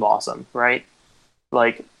like Team Awesome, right?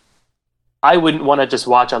 Like I wouldn't want to just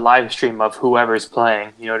watch a live stream of whoever's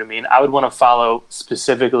playing. You know what I mean? I would want to follow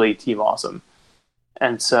specifically Team Awesome.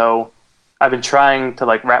 And so I've been trying to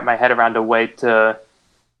like wrap my head around a way to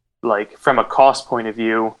like, from a cost point of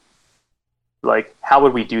view, like how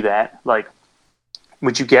would we do that? Like,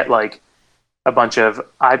 would you get like a bunch of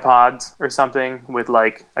iPods or something with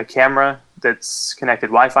like a camera that's connected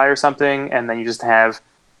Wi-Fi or something, and then you just have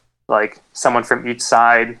like someone from each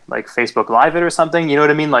side like Facebook Live it or something? You know what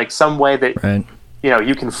I mean? Like some way that, right,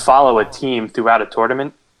 you can follow a team throughout a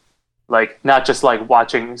tournament. Like not just like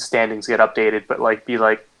watching standings get updated, but like be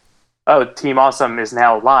like, oh, Team Awesome is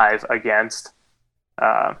now live against,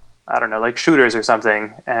 I don't know, like shooters or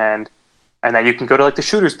something. And then you can go to like the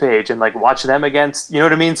shooters page and like watch them against, you know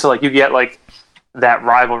what I mean? So like you get like that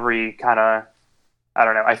rivalry kind of, I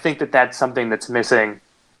don't know. I think that that's something that's missing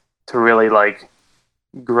to really like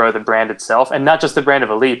grow the brand itself, and not just the brand of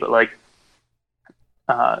Elite, but like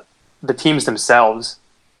the teams themselves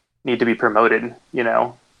need to be promoted.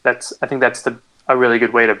 I think that's a really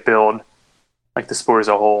good way to build like the sport as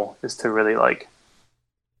a whole, is to really like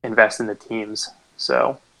invest in the teams.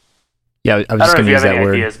 So yeah, I was just going to use that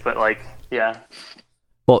word. Ideas, but like, yeah.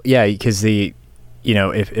 Well, yeah, because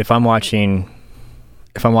if I'm watching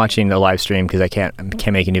the live stream, because I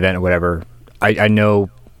can't make an event or whatever, I know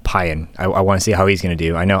Pyan. I want to see how he's going to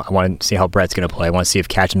do. I want to see how Brett's going to play. I want to see if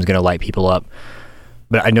Catcham's going to light people up.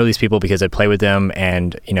 But I know these people because I play with them,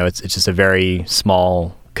 and it's just a very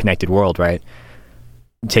small connected world, right?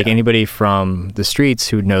 Take anybody from the streets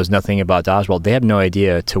who knows nothing about dodgeball. They have no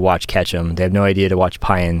idea to watch Catcham. They have no idea to watch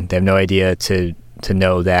Pyan. They have no idea to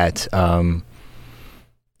know that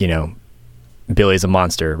Billy's a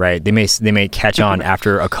monster, right? They may catch on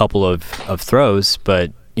after a couple of throws,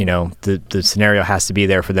 but the scenario has to be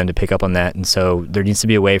there for them to pick up on that. And so there needs to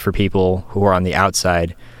be a way for people who are on the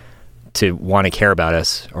outside to want to care about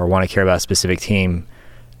us, or want to care about a specific team.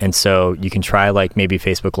 And so you can try like maybe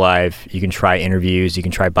Facebook Live, you can try interviews, you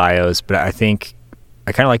can try bios, but I think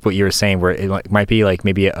I kind of like what you were saying, where it might be like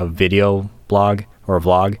maybe a video blog or a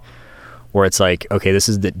vlog, where it's like, okay, this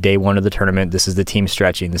is the day one of the tournament, this is the team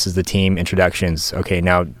stretching, this is the team introductions, okay,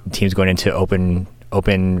 now team's going into open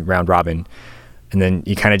round robin, and then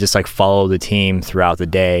you kind of just like follow the team throughout the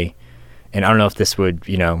day. And I don't know if this would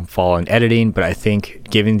fall on editing, but I think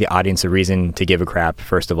giving the audience a reason to give a crap,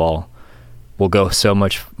 first of all, will go so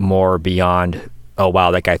much more beyond, oh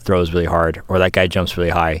wow, that guy throws really hard, or that guy jumps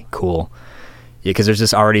really high, cool. because there's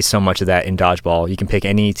just already so much of that in dodgeball. You can pick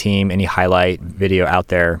any team, any highlight video out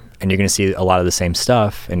there, and you're going to see a lot of the same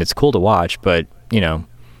stuff, and it's cool to watch. But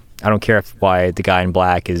I don't care why the guy in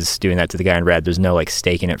black is doing that to the guy in red. There's no like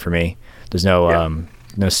stake in it for me. There's no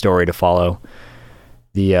no story to follow.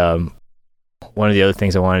 The one of the other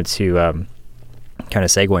things I wanted to kind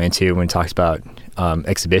of segue into when it talks about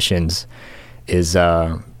exhibitions is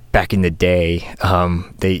back in the day,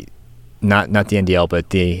 they not the NDL,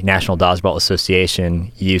 but the National Dodgeball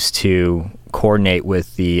Association used to coordinate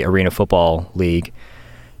with the Arena Football League,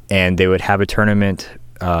 and they would have a tournament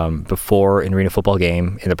before an arena football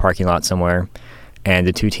game in the parking lot somewhere, and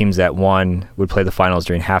the two teams that won would play the finals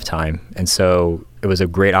during halftime. And so it was a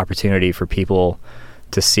great opportunity for people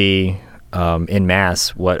to see in mass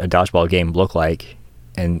what a dodgeball game looked like,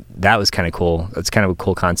 and that was kind of cool. It's kind of a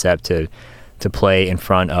cool concept to play in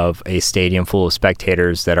front of a stadium full of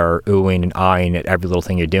spectators that are oohing and eyeing at every little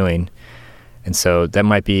thing you're doing. And so that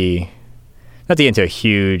might be, not to get into a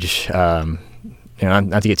huge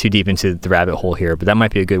not to get too deep into the rabbit hole here, but that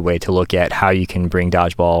might be a good way to look at how you can bring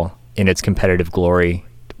dodgeball in its competitive glory,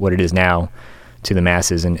 what it is now, to the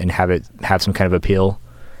masses, and have some kind of appeal.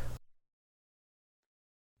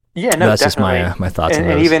 Yeah, no, that's definitely. Just my thoughts on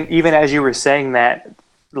those. And even as you were saying that,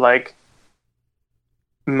 like,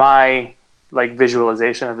 my like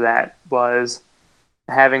visualization of that was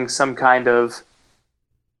having some kind of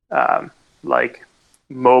like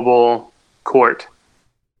mobile court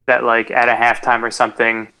that, like, at a halftime or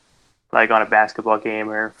something, like on a basketball game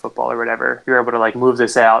or football or whatever, you're able to like move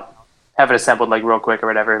this out, have it assembled like real quick or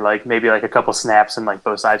whatever, like maybe like a couple snaps and like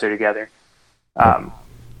both sides are together.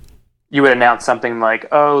 You would announce something like,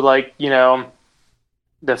 oh, like,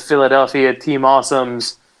 the Philadelphia Team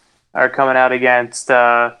Awesomes are coming out against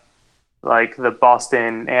like the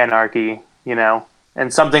Boston Anarchy,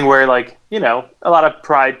 and something where, like, a lot of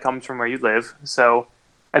pride comes from where you live. So,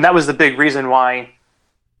 and that was the big reason why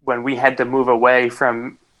when we had to move away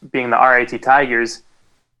from being the R.I.T. Tigers,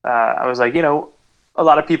 I was like, a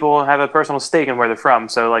lot of people have a personal stake in where they're from.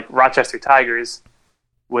 So, like, Rochester Tigers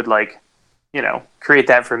would, like, create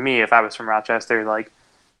that for me if I was from Rochester. Like,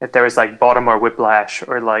 if there was, like, Baltimore Whiplash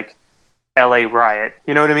or, like, L.A. Riot.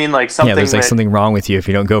 You know what I mean? Like, something there's, like, something wrong with you if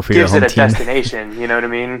you don't go for your home team. Gives it a destination, you know what I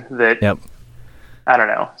mean? That, yep. I don't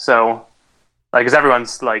know. So, like, because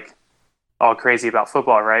everyone's, like, all crazy about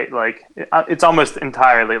football, right? Like, it's almost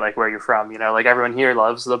entirely like where you're from, like everyone here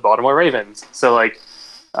loves the Baltimore Ravens. So, like,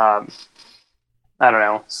 I don't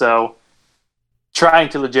know. So trying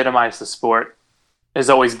to legitimize the sport has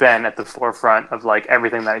always been at the forefront of, like,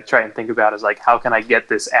 everything that I try and think about is, like, how can I get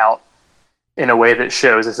this out in a way that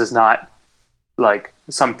shows this is not like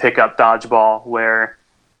some pickup dodgeball where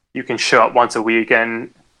you can show up once a week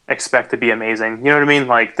and expect to be amazing. You know what I mean?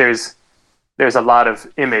 Like, there's a lot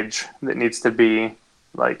of image that needs to be,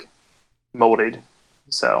 like, molded.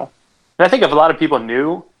 So, and I think if a lot of people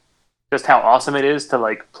knew just how awesome it is to,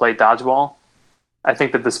 like, play dodgeball, I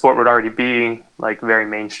think that the sport would already be, like, very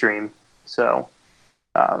mainstream. So,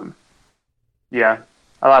 yeah,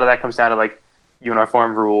 a lot of that comes down to, like,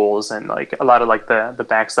 uniform rules and, like, a lot of, like, the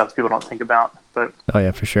back stuff people don't think about. But oh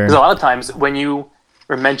yeah, for sure. Because a lot of times when you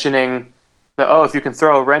were mentioning if you can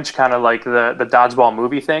throw a wrench, kind of like the dodgeball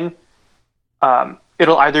movie thing,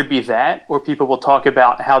 it'll either be that or people will talk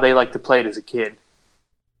about how they like to play it as a kid.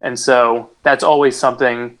 And so that's always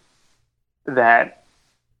something that,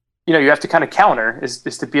 you have to kind of counter is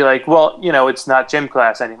to be like, well, it's not gym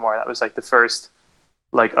class anymore. That was, like, the first,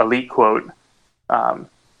 like, Elite quote.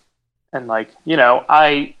 And, like,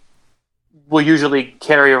 I will usually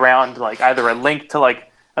carry around, like, either a link to,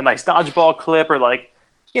 like, a nice dodgeball clip or, like,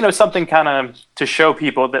 something kind of to show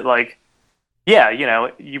people that, like, yeah,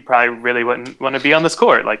 you probably really wouldn't want to be on this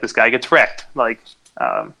court. Like, this guy gets wrecked. Like,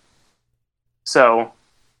 so,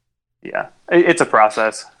 yeah, it's a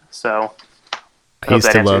process. So, I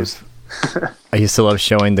used to love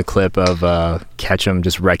showing the clip of Ketchum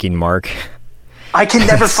just wrecking Mark. I can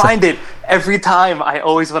never find it. Every time I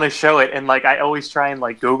always want to show it, and, like, I always try and,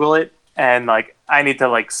 like, Google it, and, like, I need to,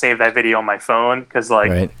 like, save that video on my phone because, like,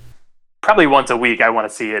 right. Probably once a week I want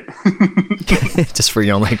to see it. Just for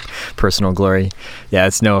your own, like, personal glory. Yeah,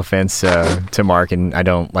 it's no offense to Mark, and I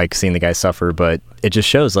don't like seeing the guy suffer, but it just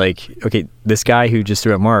shows, like, okay, this guy who just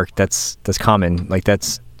threw at Mark, that's common. Like,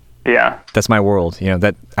 that's my world.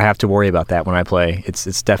 That I have to worry about that when I play.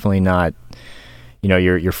 It's definitely not,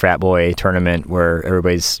 your frat boy tournament where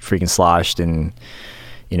everybody's freaking sloshed and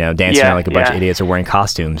dancing around like a bunch of idiots or wearing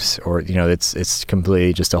costumes, or it's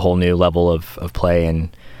completely just a whole new level of play.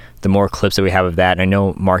 And the more clips that we have of that, and I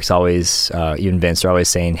know Mark's always, even Vince, are always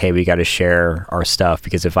saying, hey, we got to share our stuff,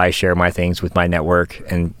 because if I share my things with my network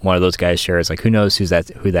and one of those guys shares, like, who knows who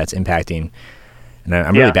that's impacting. And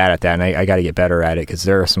I'm really bad at that, and I got to get better at it, because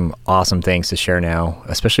there are some awesome things to share now,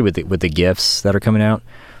 especially with the GIFs that are coming out.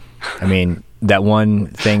 I mean, that one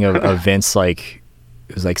thing of Vince, like,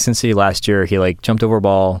 it was like Cincinnati last year, he like jumped over a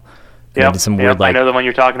ball and did some weird, like, I know the one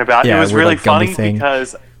you're talking about. Yeah, it was weird, really like, gummy funny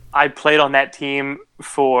because I played on that team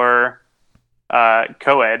for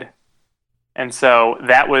co-ed, and so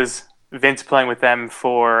that was Vince playing with them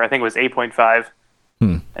for, I think it was 8.5.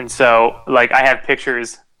 And so, like, I have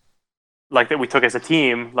pictures like that we took as a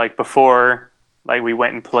team, like, before, like, we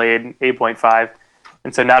went and played 8.5.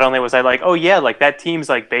 And so not only was I like, oh yeah, like, that team's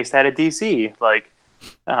like based out of DC, like,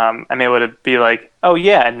 I'm able to be like, oh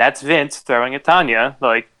yeah, and that's Vince throwing at Tanya,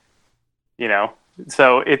 like, you know.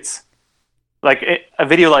 So it's like a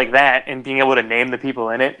video like that, and being able to name the people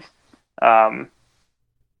in it,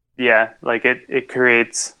 like it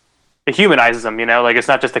creates, it humanizes them, you know. Like, it's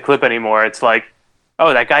not just a clip anymore. It's like,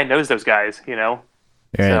 oh, that guy knows those guys, you know.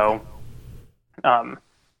 Right. So, well,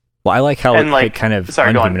 I like how it kind of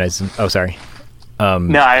unhumanizes them. Oh, sorry.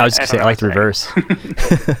 No, I was just saying, I like the reverse.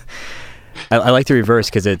 I like the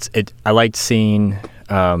reverse because I liked seeing,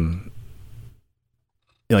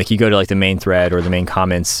 like, you go to like the main thread or the main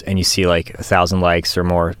comments and you see like 1,000 likes or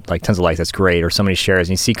more, like tons of likes. That's great. Or so many shares,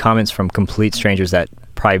 and you see comments from complete strangers that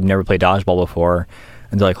probably never played dodgeball before,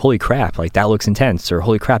 and they're like, "Holy crap! Like, that looks intense," or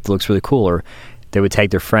 "Holy crap, that looks really cool," or they would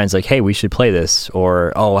tag their friends like, "Hey, we should play this,"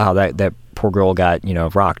 or "Oh wow, that poor girl got, you know,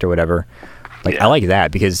 rocked," or whatever. Like, I like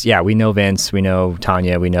that because, we know Vince, we know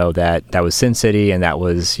Tanya, we know that was Sin City, and that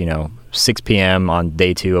was, you know, 6 p.m. on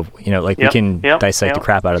day 2 of, you know, like, we can dissect the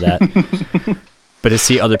crap out of that. But to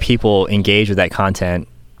see other people engage with that content,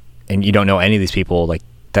 and you don't know any of these people, like,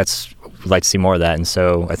 we'd like to see more of that. And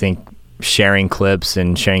so I think sharing clips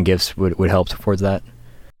and sharing GIFs would help towards that.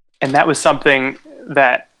 And that was something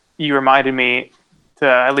that you reminded me to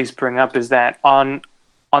at least bring up, is that on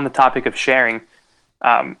the topic of sharing,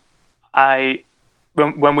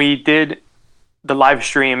 when we did the live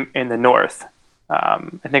stream in the North, I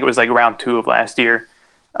think it was like round 2 of last year,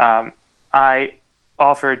 I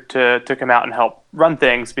offered to come out and help run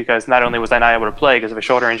things, because not only was I not able to play because of a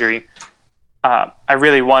shoulder injury, I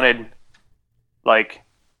really wanted like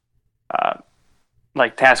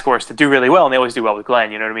task force to do really well, and they always do well with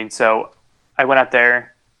Glenn, you know what I mean? So I went out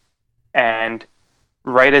there, and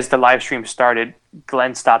right as the live stream started,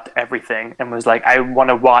 Glenn stopped everything and was like, "I want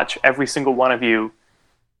to watch every single one of you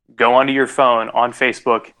go onto your phone on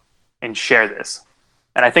Facebook and share this."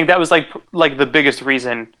 And I think that was like the biggest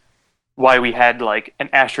reason why we had like an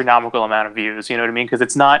astronomical amount of views, you know what I mean? Because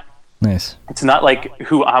it's not nice. It's not like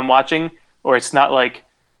who I'm watching, or it's not like,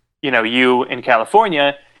 you know, you in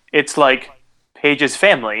California. It's like Paige's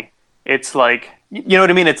family. It's like, you know what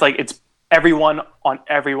I mean? It's like, it's everyone on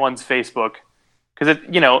everyone's Facebook, because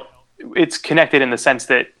it, you know, it's connected in the sense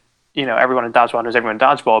that, you know, everyone in dodgeball knows everyone in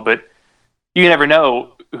dodgeball, but you never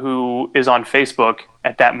know who is on Facebook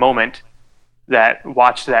at that moment that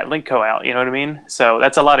watched that link go out, you know what I mean? So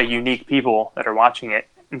that's a lot of unique people that are watching it.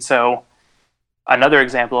 And so another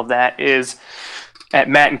example of that is at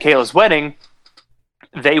Matt and Kayla's wedding,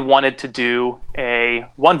 they wanted to do a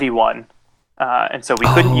 1v1. And so we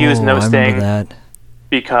couldn't use No Sting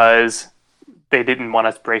because they didn't want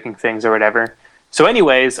us breaking things or whatever. So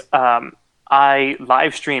anyways, I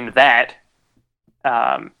live streamed that,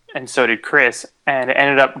 and so did Chris, and it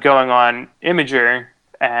ended up going on Imager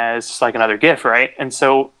as just like another GIF, right? And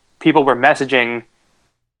so people were messaging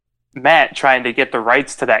Matt trying to get the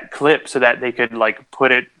rights to that clip so that they could like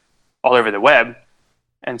put it all over the web.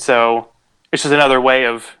 And so it's just another way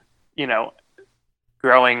of, you know,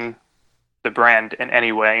 growing the brand in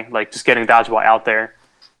any way, like just getting dodgeball out there.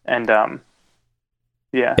 And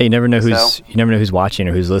yeah, you never know who's watching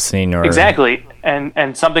or who's listening, or exactly.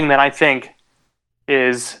 And something that I think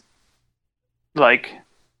is like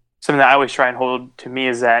something that I always try and hold to me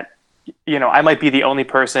is that, you know, I might be the only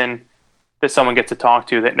person that someone gets to talk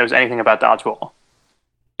to that knows anything about dodgeball,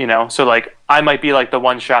 you know? So like, I might be like the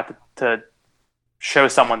one shot to show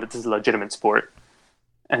someone that this is a legitimate sport.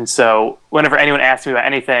 And so whenever anyone asks me about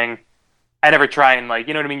anything, I never try and like,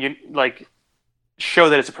 you know what I mean? You like show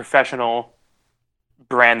that it's a professional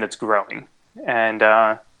brand that's growing. And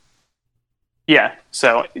yeah,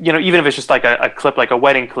 so, you know, even if it's just like a clip, like a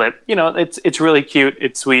wedding clip, you know, it's really cute,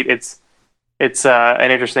 it's sweet, it's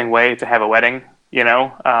an interesting way to have a wedding, you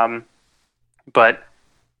know. But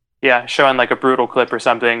yeah, showing like a brutal clip or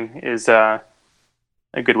something is a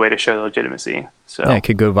good way to show the legitimacy. So yeah, it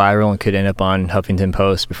could go viral and could end up on Huffington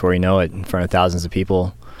Post before you know it, in front of thousands of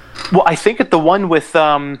people. Well, I think at the one with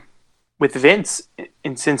Vince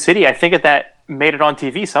in Sin City, I think that made it on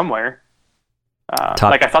TV somewhere.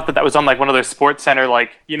 Like I thought that was on like one of those Sports Center,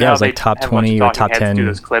 like it was like top 20 or top 10 to do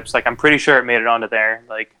those clips. Like I'm pretty sure it made it onto there.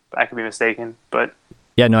 Like I could be mistaken, but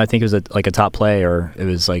yeah, no, I think it was like a top play, or it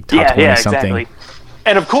was like top 20 something. Exactly.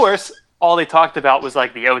 And of course, all they talked about was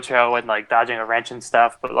like the Ocho and like dodging a wrench and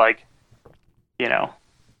stuff. But like, I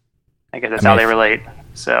guess that's how they relate.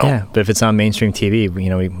 So yeah, but if it's on mainstream TV,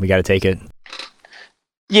 we got to take it.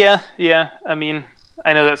 Yeah. I mean,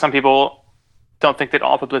 I know that some people don't think that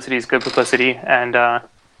all publicity is good publicity, and I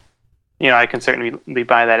can certainly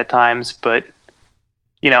buy that at times. But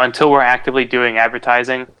until we're actively doing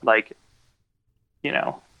advertising, like,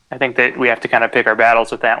 I think that we have to kind of pick our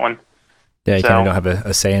battles with that one. Yeah, you kind of don't have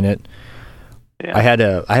a say in it. Yeah. I had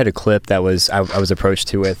a clip that I was approached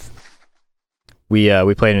to with. We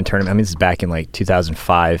played in a tournament. I mean, this is back in like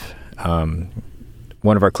 2005.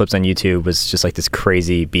 One of our clips on YouTube was just like this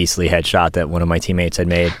crazy beastly headshot that one of my teammates had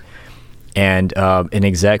made. And an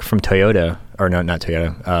exec from Toyota, or no, not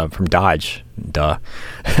Toyota, from Dodge,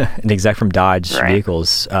 an exec from Dodge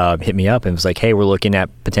Vehicles hit me up and was like, hey, we're looking at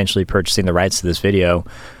potentially purchasing the rights to this video.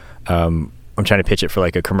 I'm trying to pitch it for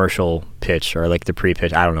like a commercial pitch or like the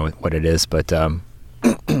pre-pitch. I don't know what it is, but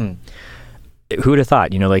who would have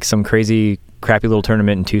thought, like some crazy, crappy little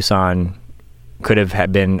tournament in Tucson could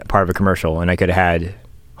have been part of a commercial, and I could have had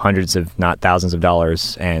hundreds of not thousands of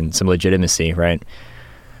dollars and some legitimacy, right?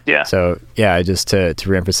 Yeah. So yeah, just to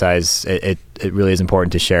reemphasize, it really is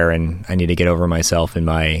important to share, and I need to get over myself and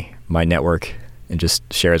my network and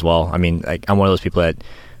just share as well. I mean, I'm one of those people that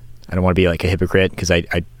I don't want to be like a hypocrite because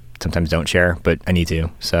I sometimes don't share, but I need to.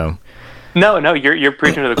 So. No, you're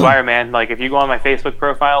preaching to the choir, man. Like if you go on my Facebook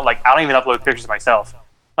profile, like I don't even upload pictures of myself.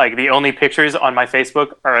 Like the only pictures on my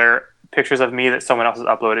Facebook are pictures of me that someone else has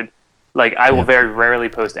uploaded. Like I will very rarely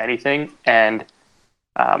post anything, and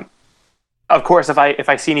of course, if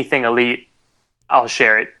I see anything Elite, I'll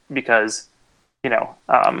share it because,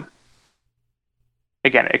 again,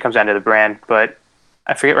 it comes down to the brand. But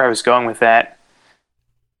I forget where I was going with that.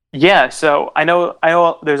 Yeah, so I know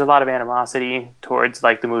there's a lot of animosity towards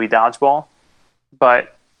like the movie Dodgeball,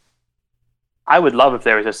 but I would love if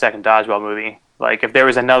there was a second Dodgeball movie. Like if there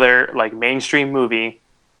was another like mainstream movie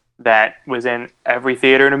that was in every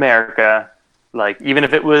theater in America, like even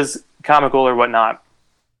if it was comical or whatnot,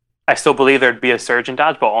 I still believe there'd be a surge in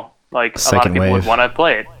Dodgeball. Like a lot of people would want to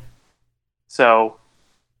play it. So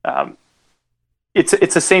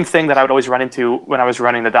it's the same thing that I would always run into when I was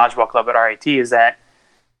running the Dodgeball Club at R.I.T. is that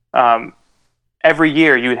every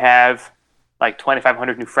year you would have like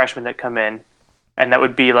 2,500 new freshmen that come in, and that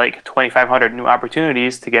would be like 2,500 new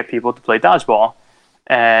opportunities to get people to play Dodgeball.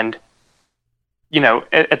 And,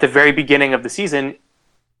 at the very beginning of the season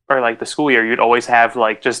or like the school year, you'd always have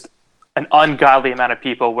like just an ungodly amount of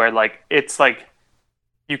people where like it's like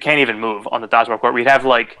you can't even move on the dodgeball court. We'd have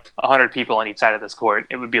like 100 people on each side of this court.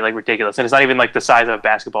 It would be like ridiculous, and it's not even like the size of a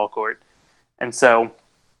basketball court. And so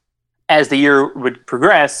as the year would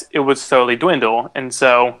progress, it would slowly dwindle. And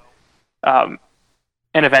so in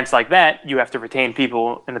events like that, you have to retain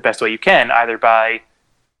people in the best way you can, either by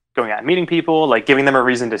going out and meeting people, like giving them a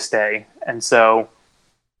reason to stay. And so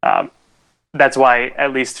that's why,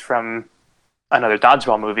 at least from another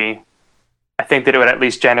Dodgeball movie, I think that it would at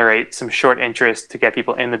least generate some short interest to get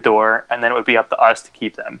people in the door, and then it would be up to us to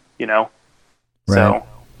keep them, Right. So,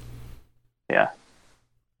 yeah.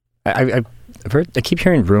 I've heard, I keep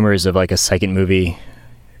hearing rumors of like a second movie.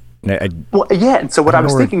 Well, yeah, and so what I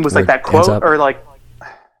was thinking was like that quote, or like,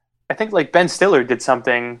 I think like Ben Stiller did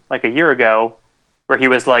something like a year ago where he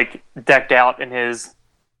was like decked out in his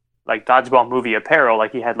like Dodgeball movie apparel,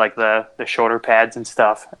 like he had like the shoulder pads and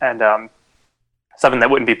stuff, and something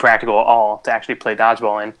that wouldn't be practical at all to actually play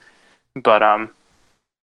Dodgeball in. But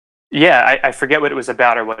yeah, I forget what it was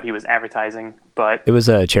about or what he was advertising, but it was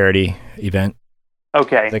a charity event.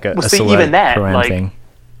 Okay, like well, see, even that, like thing.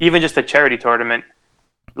 Even just a charity tournament,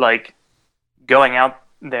 like going out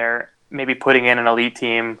there, maybe putting in an elite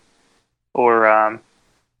team, or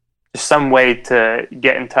just some way to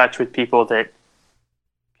get in touch with people that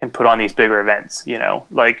can put on these bigger events.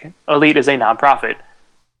 Like Elite is a nonprofit.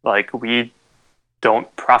 Like we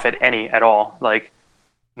don't profit any at all. Like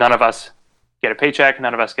none of us get a paycheck.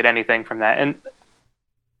 None of us get anything from that, and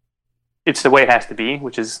it's the way it has to be,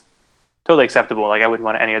 which is totally acceptable. Like I wouldn't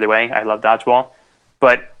want it any other way. I love Dodgeball,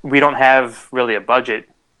 but we don't have really a budget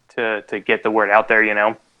to get the word out there,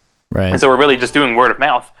 Right. And so we're really just doing word of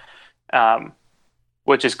mouth,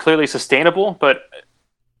 which is clearly sustainable, but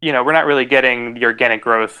we're not really getting the organic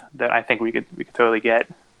growth that I think we could totally get.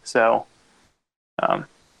 So,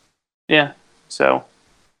 yeah. So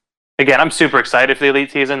again, I'm super excited for the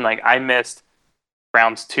Elite season. Like, I missed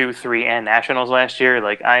rounds 2, 3, and nationals last year.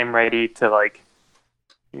 Like, I'm ready to like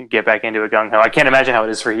get back into a gung ho. I can't imagine how it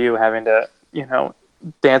is for you having to,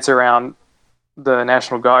 dance around the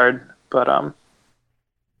National Guard. But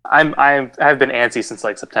I've been antsy since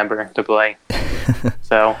like September to play.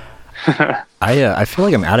 So I feel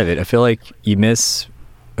like I'm out of it. I feel like you miss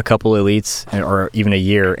a couple elites or even a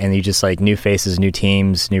year, and you just like new faces, new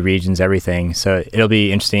teams, new regions, everything. So it'll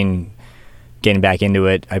be interesting getting back into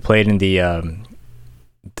it. I played in the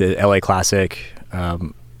LA Classic a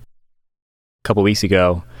couple weeks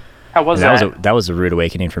ago. How was that? That was a rude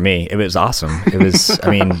awakening for me. It was awesome. It was, I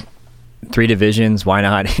mean, 3 divisions. Why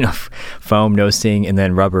not? Foam, no sting, and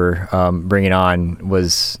then rubber. Bring it on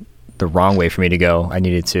was the wrong way for me to go. I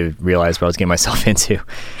needed to realize what I was getting myself into,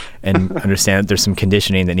 and understand that there's some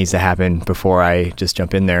conditioning that needs to happen before I just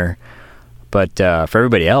jump in there. But for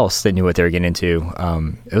everybody else that knew what they were getting into,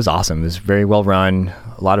 it was awesome. It was very well run,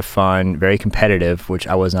 a lot of fun, very competitive, which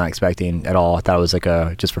I was not expecting at all. I thought it was like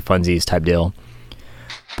a just for funsies type deal.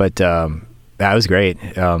 But that was great.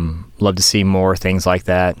 Love to see more things like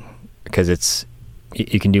that, because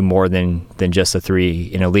you can do more than just a 3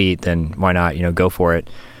 in Elite. Then why not go for it?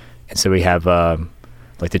 And so we have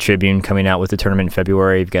like the Tribune coming out with the tournament in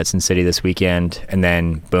February. We've got Sin City this weekend, and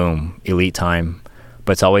then boom, Elite time.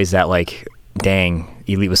 But it's always that like, dang,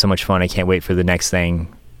 Elite was so much fun. I can't wait for the next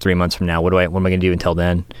thing 3 months from now. What am I going to do until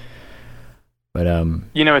then? But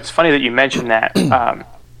it's funny that you mentioned that.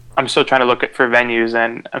 I'm still trying to look for venues,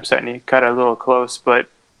 and I'm starting to cut it a little close. But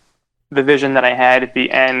the vision that I had at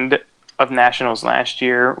the end of nationals last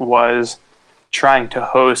year was trying to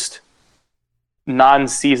host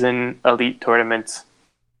non-season Elite tournaments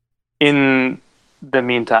in the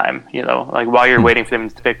meantime, like while you're waiting for them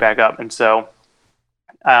to pick back up. And so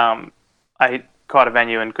I caught a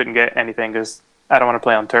venue and couldn't get anything because I don't want to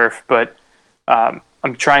play on turf. But I'm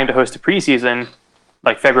trying to host a preseason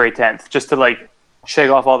like February 10th, just to like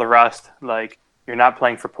shake off all the rust. Like, you're not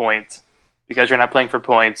playing for points. Because you're not playing for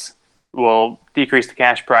points, we'll decrease the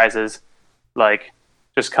cash prizes. Like,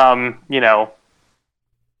 just come,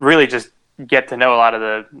 really just get to know a lot of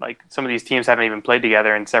the, like, some of these teams haven't even played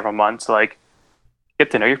together in several months. Like,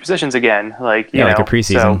 get to know your positions again. Like, like a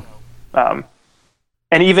preseason. So,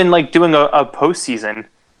 and even like doing a postseason,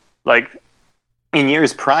 like in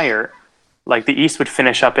years prior, like the East would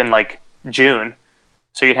finish up in like June.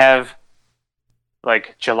 So you'd have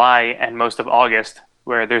like July and most of August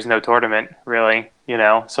where there's no tournament really,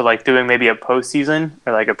 so like doing maybe a postseason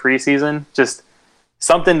or like a preseason, just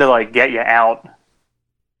something to like get you out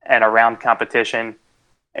and around competition.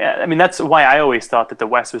 I mean, that's why I always thought that the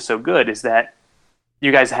West was so good, is that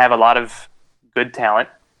you guys have a lot of good talent.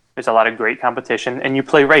 There's a lot of great competition, and you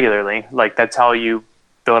play regularly. Like, that's how you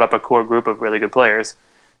build up a core group of really good players.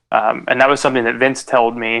 And that was something that Vince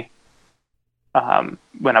told me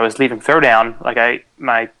when I was leaving Throwdown. Like,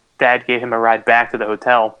 my dad gave him a ride back to the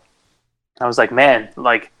hotel. I was like, man,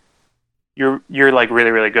 like, you're like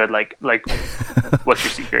really, really good. Like what's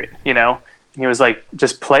your secret? And he was like,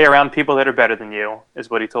 just play around people that are better than you, is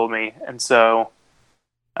what he told me. And so,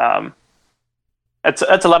 that's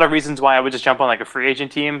a lot of reasons why I would just jump on like a free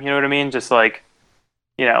agent team. You know what I mean? Just like,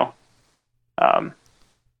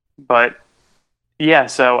 but yeah,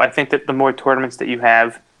 so I think that the more tournaments that you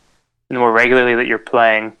have and the more regularly that you're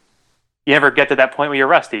playing, you never get to that point where you're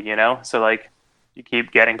rusty, So like, you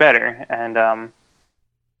keep getting better. And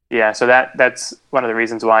yeah, so that's one of the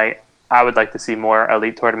reasons why I would like to see more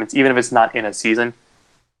Elite tournaments, even if it's not in a season,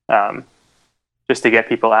 just to get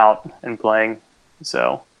people out and playing.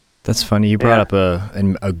 So that's funny. You brought up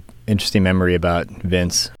a interesting memory about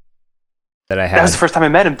Vince that I had. That was the first time I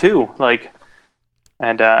met him too. Like,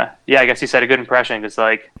 and I guess he said a good impression, because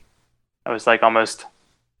like, I was like almost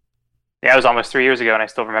 3 years ago, and I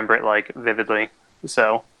still remember it like vividly.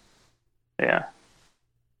 So, yeah.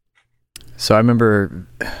 So I remember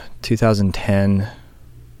 2010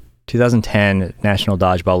 National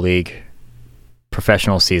Dodgeball League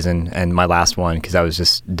professional season, and my last one, because I was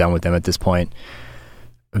just done with them at this point.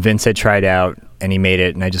 Vince had tried out and he made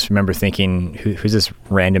it, and I just remember thinking, who's this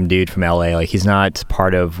random dude from LA? Like, he's not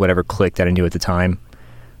part of whatever clique that I knew at the time,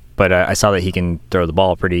 but I saw that he can throw the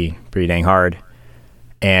ball pretty dang hard.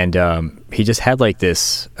 And he just had like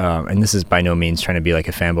this, and this is by no means trying to be like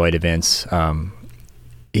a fanboy to Vince.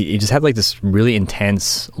 He just had like this really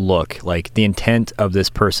intense look. Like, the intent of this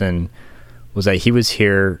person was that he was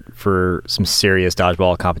here for some serious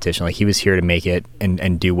dodgeball competition. Like, he was here to make it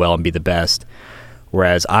and do well and be the best.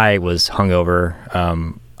 Whereas I was hungover.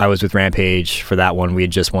 I was with Rampage for that one. We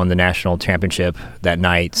had just won the national championship that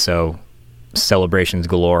night, so celebrations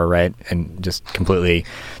galore, right? And just completely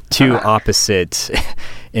two opposite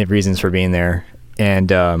reasons for being there. And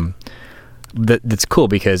that's cool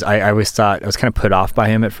because I always thought I was kind of put off by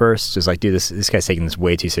him at first. Just like, dude, this guy's taking this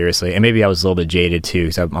way too seriously. And maybe I was a little bit jaded too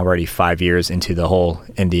because I'm already 5 years into the whole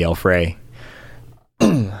NDL fray.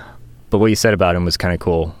 But what you said about him was kind of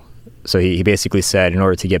cool. So he basically said, in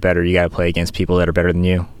order to get better, you got to play against people that are better than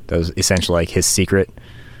you. That was essentially like his secret.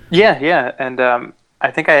 Yeah. And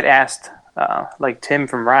I think I had asked like Tim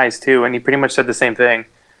from Rise too, and he pretty much said the same thing.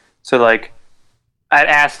 So like I'd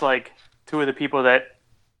asked like two of the people that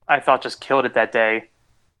I thought just killed it that day,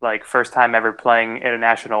 like first time ever playing in a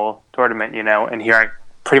national tournament, and hearing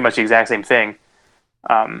pretty much the exact same thing.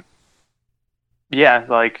 Yeah,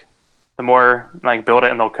 like the more like build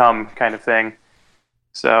it and they'll come kind of thing.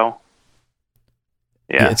 So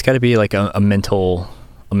yeah, it's got to be like a mental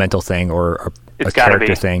thing or a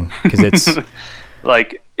character thing, because it's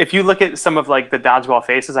like if you look at some of like the dodgeball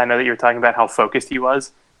faces, I know that you were talking about how focused he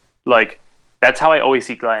was. Like that's how I always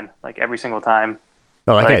see Glenn, like every single time.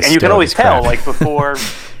 Oh, like, and you can always tell, like before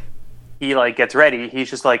he like gets ready, he's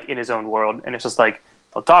just like in his own world, and it's just like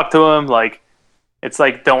don't talk to him. Like it's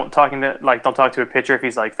like don't talk to a pitcher if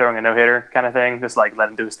he's like throwing a no hitter kind of thing. Just like let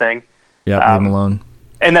him do his thing. Yeah, leave him alone.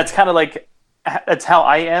 And that's kind of like that's how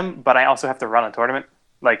I am, but I also have to run a tournament.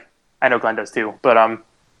 Like I know Glenn does too, but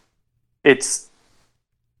it's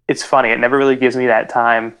funny. It never really gives me that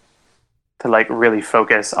time to like really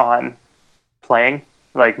focus on playing.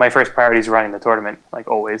 Like my first priority is running the tournament, like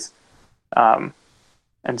always. And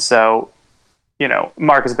so,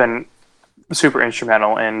 Mark has been super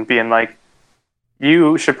instrumental in being like,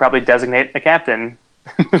 you should probably designate a captain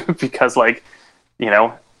because like,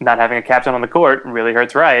 not having a captain on the court really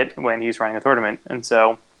hurts R.I.T when he's running a tournament. And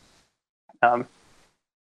so,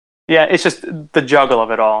 yeah, it's just the juggle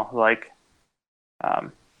of it all. Like,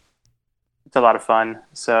 it's a lot of fun.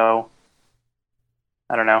 So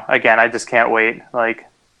I don't know. Again, I just can't wait. Like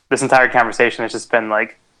this entire conversation has just been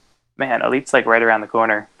like, man, Elite's like right around the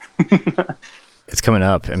corner. It's coming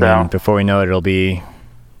up. I mean, before we know it, it'll be.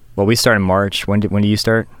 Well, we start in March. When do you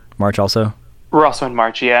start? March also. We're also in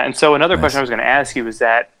March, yeah. And so another question I was going to ask you was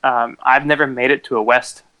that I've never made it to a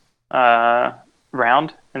West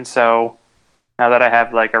round, and so now that I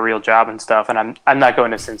have like a real job and stuff, and I'm not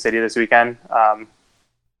going to Sin City this weekend.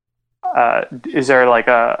 Is there like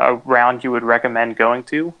a round you would recommend going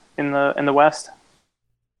to in the West?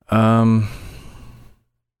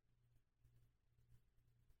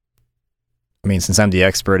 I mean, since I'm the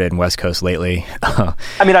expert in West Coast lately. I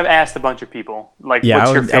mean, I've asked a bunch of people. Like, yeah,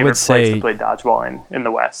 what's your favorite place to play dodgeball in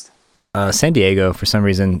the West? San Diego, for some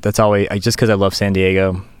reason. That's always just because I love San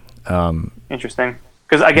Diego. Interesting.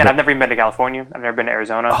 Because again, I've never even been to California. I've never been to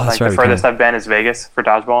Arizona. Like the furthest I've been is Vegas for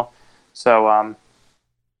dodgeball. So,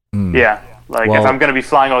 yeah. Like if I'm going to be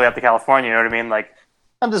flying all the way up to California, you know what I mean? Like,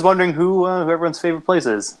 I'm just wondering who everyone's favorite place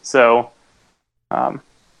is. So,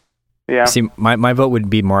 yeah. See, my vote would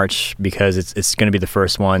be March because it's going to be the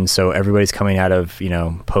first one. So everybody's coming out of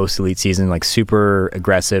post elite season like super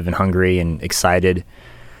aggressive and hungry and excited,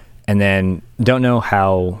 and then don't know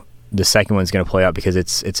how the second one's going to play out because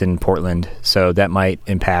it's in Portland. So that might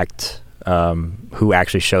impact who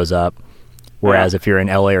actually shows up. Whereas if you're in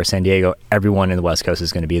LA or San Diego, everyone in the West Coast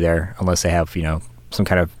is going to be there unless they have some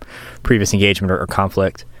kind of previous engagement or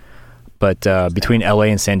conflict. But between LA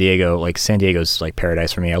and San Diego, like San Diego's like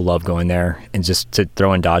paradise for me. I love going there, and just to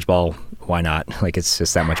throw in dodgeball, why not? Like it's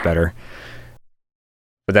just that much better.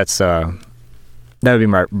 But that would be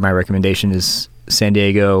my recommendation is San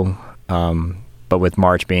Diego, but with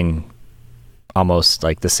March being almost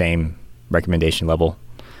like the same recommendation level.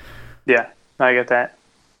 Yeah, I get that.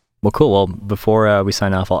 Well, cool. Well, before we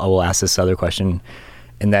sign off, I will ask this other question,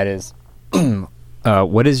 and that is,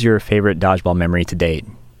 what is your favorite dodgeball memory to date?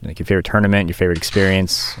 Like your favorite tournament, your favorite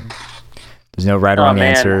experience? There's no right or wrong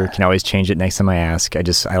answer. Can always change it next time I ask. I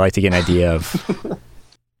like to get an idea of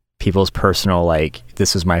people's personal, like,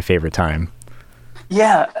 this was my favorite time.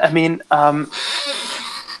 Yeah, I mean,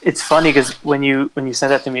 it's funny because when you said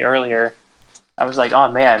that to me earlier, I was like,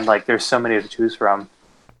 oh man, like there's so many to choose from.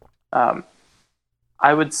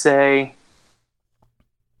 I would say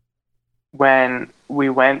when we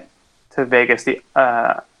went to Vegas,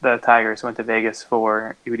 the Tigers went to Vegas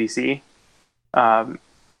for UDC.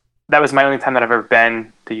 That was my only time that I've ever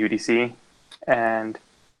been to UDC, and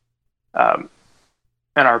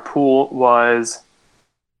our pool was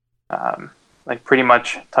like pretty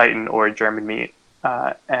much Titan or German meat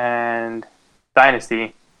and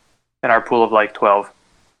Dynasty in our pool of like 12,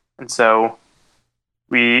 and so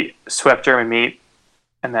we swept German meat,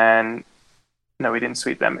 and then no, we didn't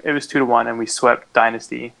sweep them. It was 2-1, and we swept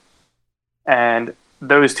Dynasty. And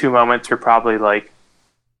those two moments were probably like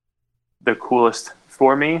the coolest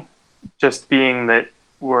for me, just being that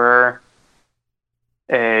we're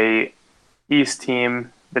a East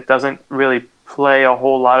team that doesn't really play a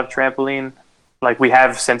whole lot of trampoline like we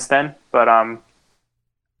have since then. But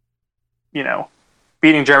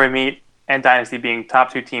beating German Meat and Dynasty being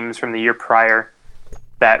top two teams from the year prior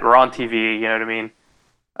that were on TV, you know what I mean?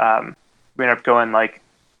 We ended up going like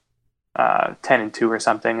 10-2 or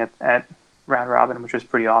something at round robin, which was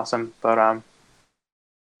pretty awesome. But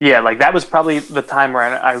like that was probably the time where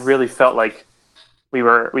I really felt like we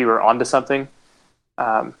were onto something.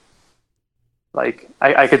 Like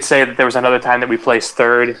I could say that there was another time that we placed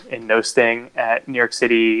third in No Sting at New York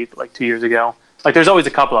City like 2 years ago. Like there's always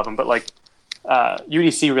a couple of them, but like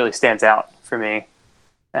UDC really stands out for me,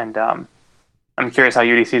 and I'm curious how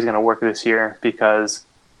UDC is going to work this year because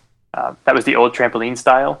that was the old trampoline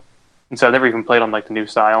style, and so I've never even played on like the new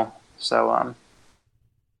style. So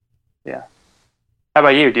yeah. How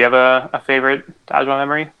about you? Do you have a favorite dodgeball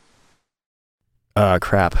memory?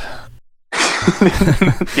 Crap.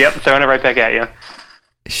 Yep, throwing it right back at you.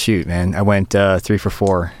 Shoot, man. I went 3 for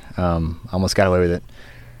 4. Almost got away with it.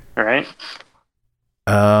 All right.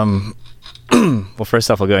 Well,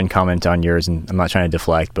 first off, I'll go ahead and comment on yours, and I'm not trying to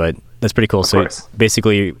deflect, but that's pretty cool. So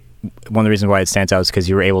basically, one of the reasons why it stands out is because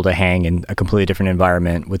you were able to hang in a completely different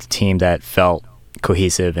environment with a team that felt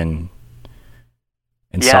cohesive and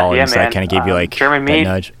solid. Yeah, so that kind of gave you like German that Meat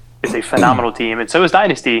nudge. Is a phenomenal team, and so is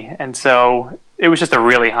Dynasty. And so it was just a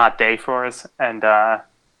really hot day for us. And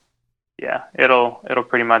it'll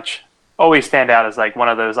pretty much always stand out as like one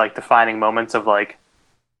of those like defining moments of like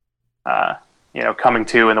coming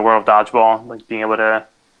to in the world of dodgeball, like being able to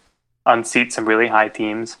unseat some really high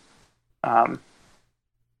teams. So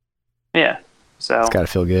It's got to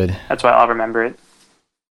feel good. That's why I'll remember it.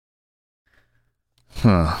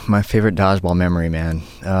 My favorite dodgeball memory, man.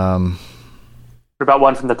 What about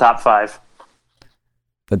one from the top 5?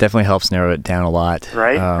 That definitely helps narrow it down a lot.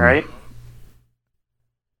 Right, right.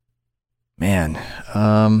 Man.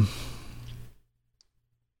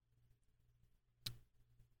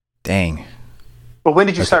 Dang. Well, when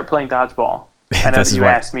did you start playing dodgeball? I know that you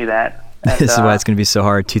asked me that. And, this is why it's going to be so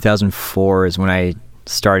hard. 2004 is when I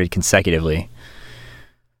started consecutively.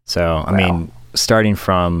 So, I mean, starting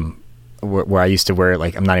from where I used to wear,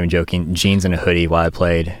 like, I'm not even joking, jeans and a hoodie while I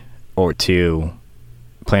played, or to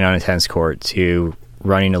playing on a tennis court, to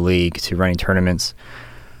running a league, to running tournaments.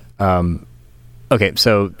 Okay,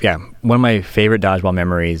 so, yeah, one of my favorite dodgeball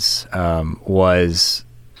memories was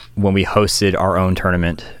when we hosted our own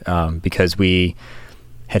tournament, because we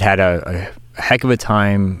had a heck of a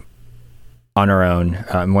time on our own.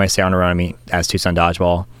 And when I say on our own, I mean as Tucson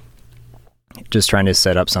Dodgeball, just trying to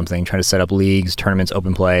set up something, trying to set up leagues, tournaments,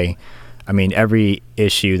 open play. I mean, every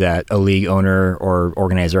issue that a league owner or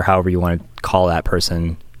organizer, however you want to call that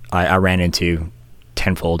person, I ran into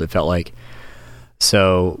tenfold, it felt like.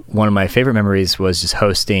 So one of my favorite memories was just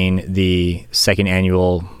hosting the second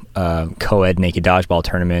annual co-ed naked dodgeball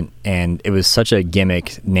tournament, and it was such a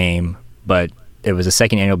gimmick name, but it was a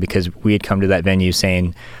second annual because we had come to that venue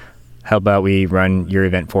saying, how about we run your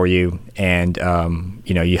event for you, and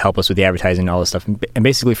you help us with the advertising and all this stuff. And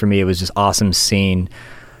basically for me, it was just awesome seeing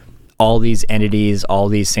all these entities, all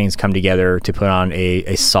these things come together to put on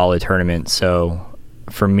a solid tournament. So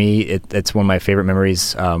for me, it's one of my favorite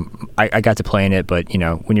memories. I got to play in it, but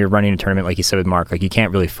when you're running a tournament, like you said with Mark, like you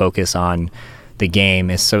can't really focus on the game.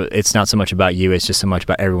 It's not so much about you, it's just so much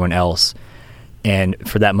about everyone else. And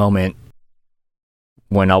for that moment,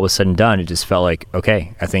 when all was said and done, it just felt like,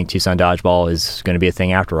 okay, I think Tucson Dodgeball is going to be a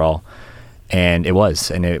thing after all. And it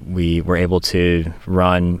was. And we were able to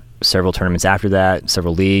run several tournaments after that,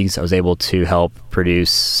 several leagues. I was able to help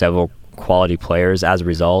produce several quality players as a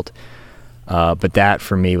result. But that,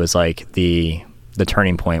 for me, was like the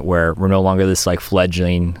turning point where we're no longer this like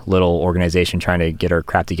fledgling little organization trying to get our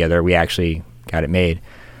crap together. We actually got it made.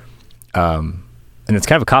 And it's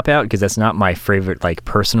kind of a cop-out because that's not my favorite like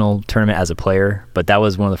personal tournament as a player, but that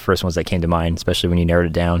was one of the first ones that came to mind, especially when you narrowed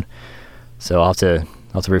it down. So I'll have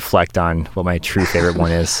to reflect on what my true favorite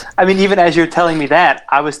one is. I mean, even as you're telling me that,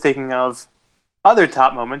 I was thinking of other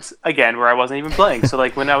top moments, again, where I wasn't even playing. So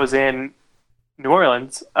like when I was in New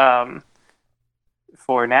Orleans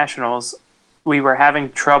for Nationals, we were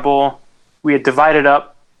having trouble. We had divided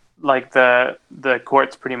up like the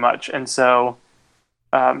courts pretty much. And so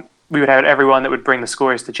we would have everyone that would bring the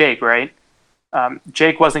scores to Jake, right?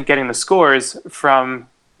 Jake wasn't getting the scores from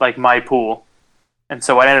like my pool. And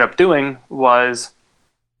so what I ended up doing was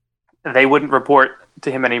they wouldn't report to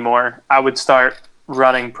him anymore. I would start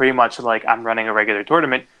running pretty much like I'm running a regular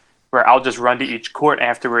tournament, where I'll just run to each court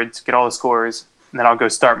afterwards, get all the scores, and then I'll go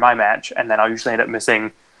start my match, and then I'll usually end up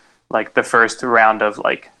missing like the first round of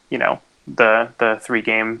like, you know, the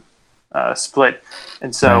 3-game split.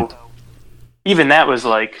 And so even that was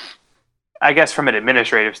like, I guess from an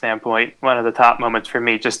administrative standpoint, one of the top moments for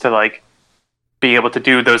me, just to like be able to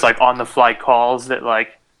do those like on the fly calls that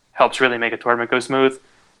like helps really make a tournament go smooth.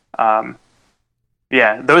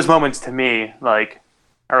 Yeah, those moments to me like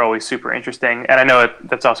are always super interesting. And I know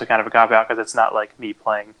that's also kind of a cop out because it's not like me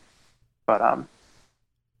playing, but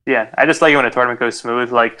yeah, I just like it when a tournament goes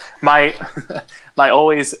smooth. Like my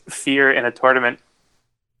always fear in a tournament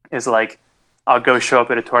is like I'll go show up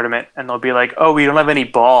at a tournament and they'll be like, "Oh, we don't have any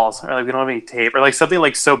balls," or like we don't have any tape, or like something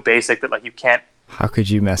like so basic that like you can't. How could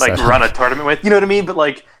you mess like that run up? a tournament with? You know what I mean? But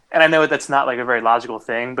like, and I know that's not like a very logical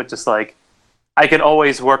thing, but just like I can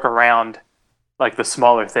always work around like the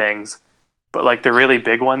smaller things, but like the really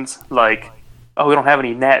big ones, like oh, we don't have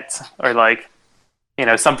any nets, or like you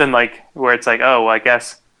know something like where it's like oh, well, I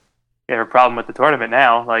guess. You have a problem with the tournament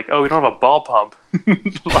now, like oh we don't have a ball pump,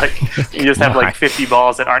 like you just have like 50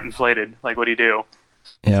 balls that aren't inflated, like what do you do?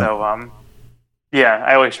 Yeah. So yeah,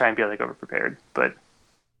 I always try and be like over prepared, but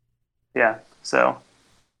yeah, so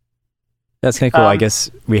that's kind of cool. I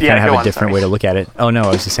guess we kind of have a different way to look at it. Oh no, I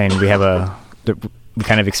was just saying we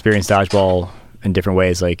kind of experience dodgeball in different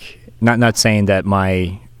ways. Like not saying that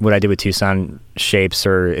what I did with Tucson shapes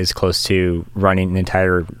or is close to running an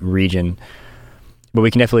entire region. But we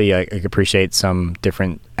can definitely appreciate some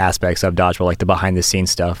different aspects of dodgeball, like the behind-the-scenes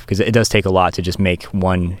stuff, because it does take a lot to just make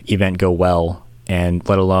one event go well, and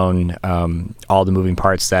let alone all the moving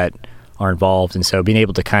parts that are involved. And so being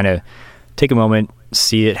able to kind of take a moment,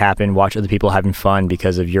 see it happen, watch other people having fun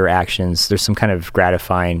because of your actions, there's some kind of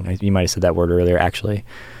gratifying, you might have said that word earlier, actually.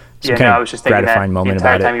 Some I was just thinking that the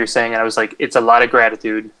entire time you were saying it, I was like, it's a lot of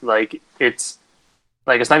gratitude. Like, it's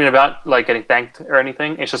not even about like getting thanked or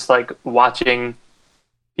anything. It's just like watching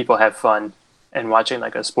people have fun and watching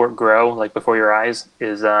like a sport grow like before your eyes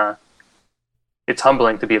is it's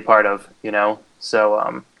humbling to be a part of, you know.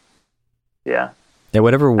 So yeah,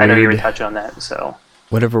 whatever weird, I know you were touching on that. So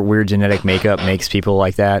whatever weird genetic makeup makes people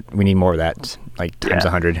like that, we need more of that, like times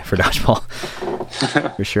 100 for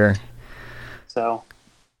dodgeball. For sure. So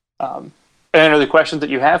any other questions that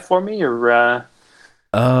you have for me, or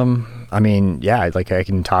I mean, yeah, like I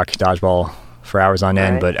can talk dodgeball for hours on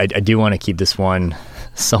end, but I do want to keep this one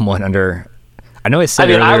somewhat under. I know I said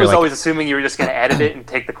earlier, I was always assuming you were just going to edit it and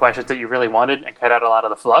take the questions that you really wanted and cut out a lot of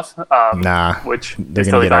the fluff. Nah, which they're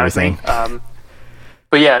going to get everything.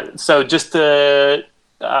 But yeah, so just to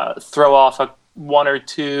throw off one or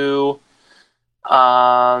two,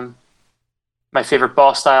 my favorite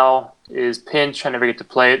ball style is pinch. I never get to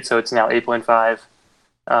play it, so it's now 8.5.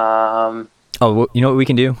 Well, you know what we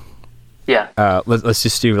can do? Yeah. Let's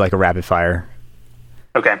just do like a rapid fire.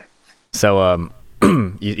 Okay. So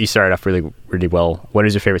you started off really, really well. What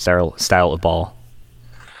is your favorite style of ball?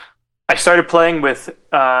 I started playing with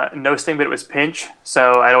no sting, but it was pinch,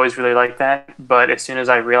 so I'd always really liked that. But as soon as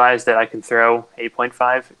I realized that I can throw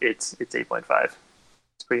 8.5, it's 8.5.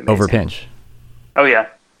 It's pretty amazing. Over pinch? Oh, yeah.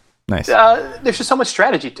 Nice. There's just so much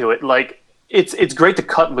strategy to it. Like, it's great to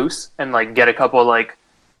cut loose and like get a couple like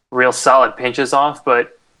real solid pinches off,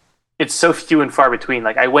 but it's so few and far between.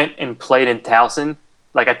 Like, I went and played in Towson.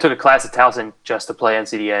 Like, I took a class at Towson just to play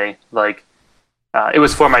NCDA. Like, it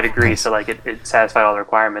was for my degree, so like it satisfied all the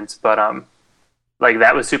requirements. But like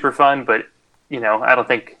that was super fun. But you know, I don't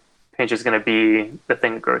think pinch is going to be the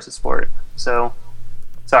thing that grows the sport. So,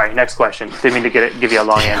 sorry. Next question. Didn't mean to give you a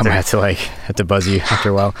long answer. I'm gonna have to buzz you after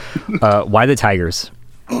a while. Why the Tigers?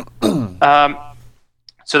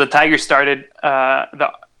 So the Tigers started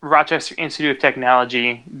the Rochester Institute of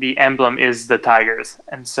Technology. The emblem is the Tigers,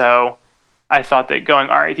 and so I thought that going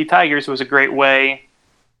R.I.T. Tigers was a great way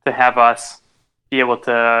to have us be able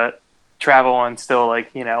to travel and still,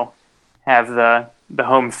 like, you know, have the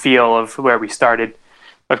home feel of where we started.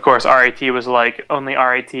 Of course, R.I.T. was like, only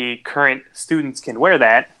R.I.T. current students can wear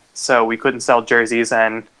that, so we couldn't sell jerseys,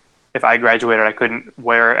 and if I graduated, I couldn't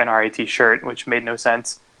wear an R.I.T. shirt, which made no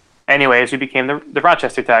sense. Anyways, we became the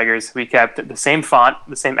Rochester Tigers. We kept the same font,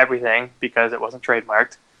 the same everything, because it wasn't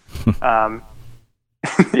trademarked.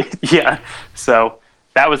 Yeah, so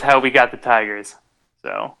that was how we got the Tigers.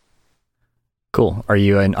 So cool. Are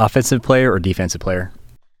you an offensive player or defensive player?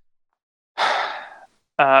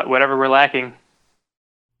 Whatever we're lacking.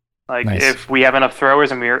 Like, nice. If we have enough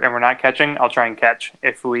throwers and we're not catching, I'll try and catch.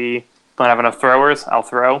 If we don't have enough throwers, I'll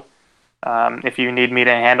throw. If you need me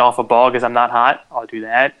to hand off a ball because I'm not hot, I'll do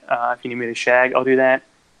that. If you need me to shag, I'll do that.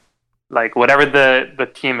 Like, whatever the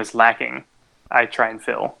team is lacking, I try and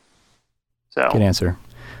fill. So good answer.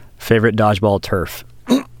 Favorite dodgeball turf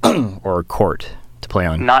or court to play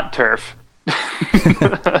on? Not turf.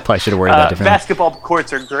 Probably should have worded that differently. Basketball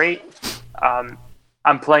courts are great.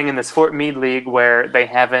 I'm playing in this Fort Meade league where they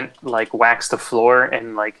haven't like waxed the floor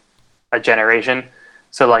in like a generation.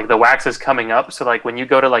 So like the wax is coming up. So like when you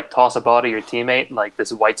go to like toss a ball to your teammate, like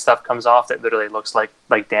this white stuff comes off that literally looks like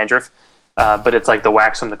dandruff. But it's like the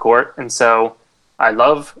wax from the court. And so I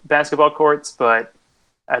love basketball courts, but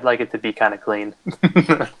I'd like it to be kind of clean.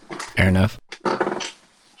 Fair enough.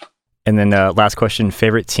 And then last question,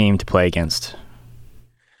 favorite team to play against?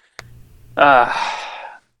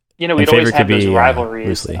 You know, we'd always have those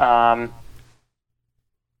rivalries.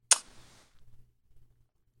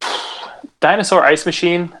 Dinosaur Ice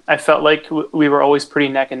Machine, I felt like we were always pretty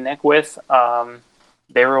neck and neck with.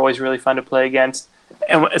 They were always really fun to play against.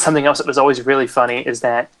 And something else that was always really funny is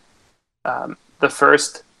that the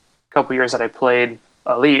first couple years that I played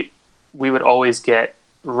Elite, we would always get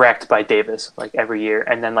wrecked by Davis like every year.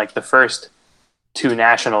 And then like the first 2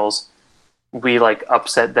 nationals, we like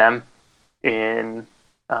upset them in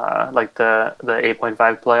like the 8.5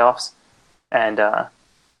 playoffs. And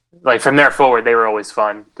like from there forward, they were always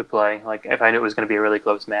fun to play. Like if I knew it was going to be a really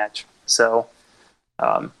close match. So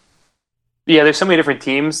yeah, there's so many different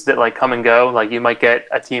teams that like come and go. Like you might get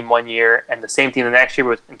a team one year and the same team the next year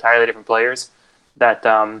with entirely different players. That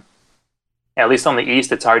at least on the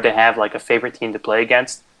East, it's hard to have like a favorite team to play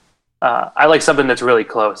against. I like something that's really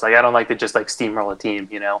close. Like I don't like to just like steamroll a team,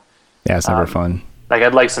 you know. Yeah, it's never fun. Like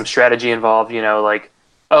I'd like some strategy involved, you know, like,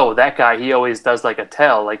 oh, that guy, he always does like a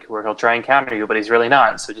tell, like where he'll try and counter you, but he's really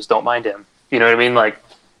not, so just don't mind him. You know what I mean? Like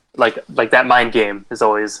that mind game is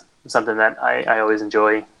always something that I always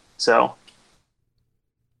enjoy. So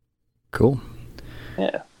cool.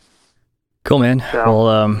 Yeah. Cool, man. So,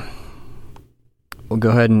 well, we'll go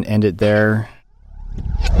ahead and end it there.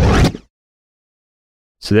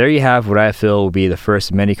 So there you have what I feel will be the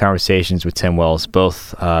first of many conversations with Tim Wells,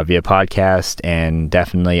 both via podcast and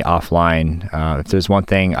definitely offline. If there's one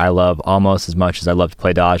thing I love almost as much as I love to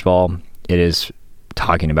play dodgeball, it is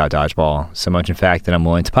talking about dodgeball. So much, in fact, that I'm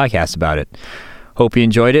willing to podcast about it. Hope you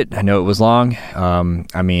enjoyed it. I know it was long.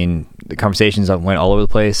 I mean, the conversations went all over the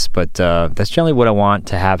place, but that's generally what I want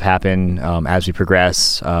to have happen as we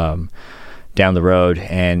progress down the road.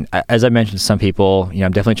 And as I mentioned to some people, you know,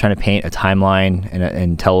 I'm definitely trying to paint a timeline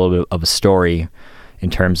and tell a little bit of a story in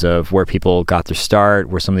terms of where people got their start,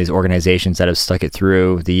 where some of these organizations that have stuck it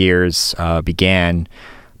through the years began.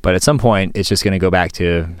 But at some point, it's just going to go back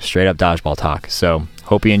to straight up dodgeball talk. So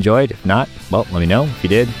hope you enjoyed. If not, well, let me know. If you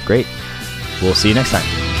did, great. We'll see you next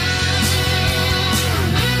time.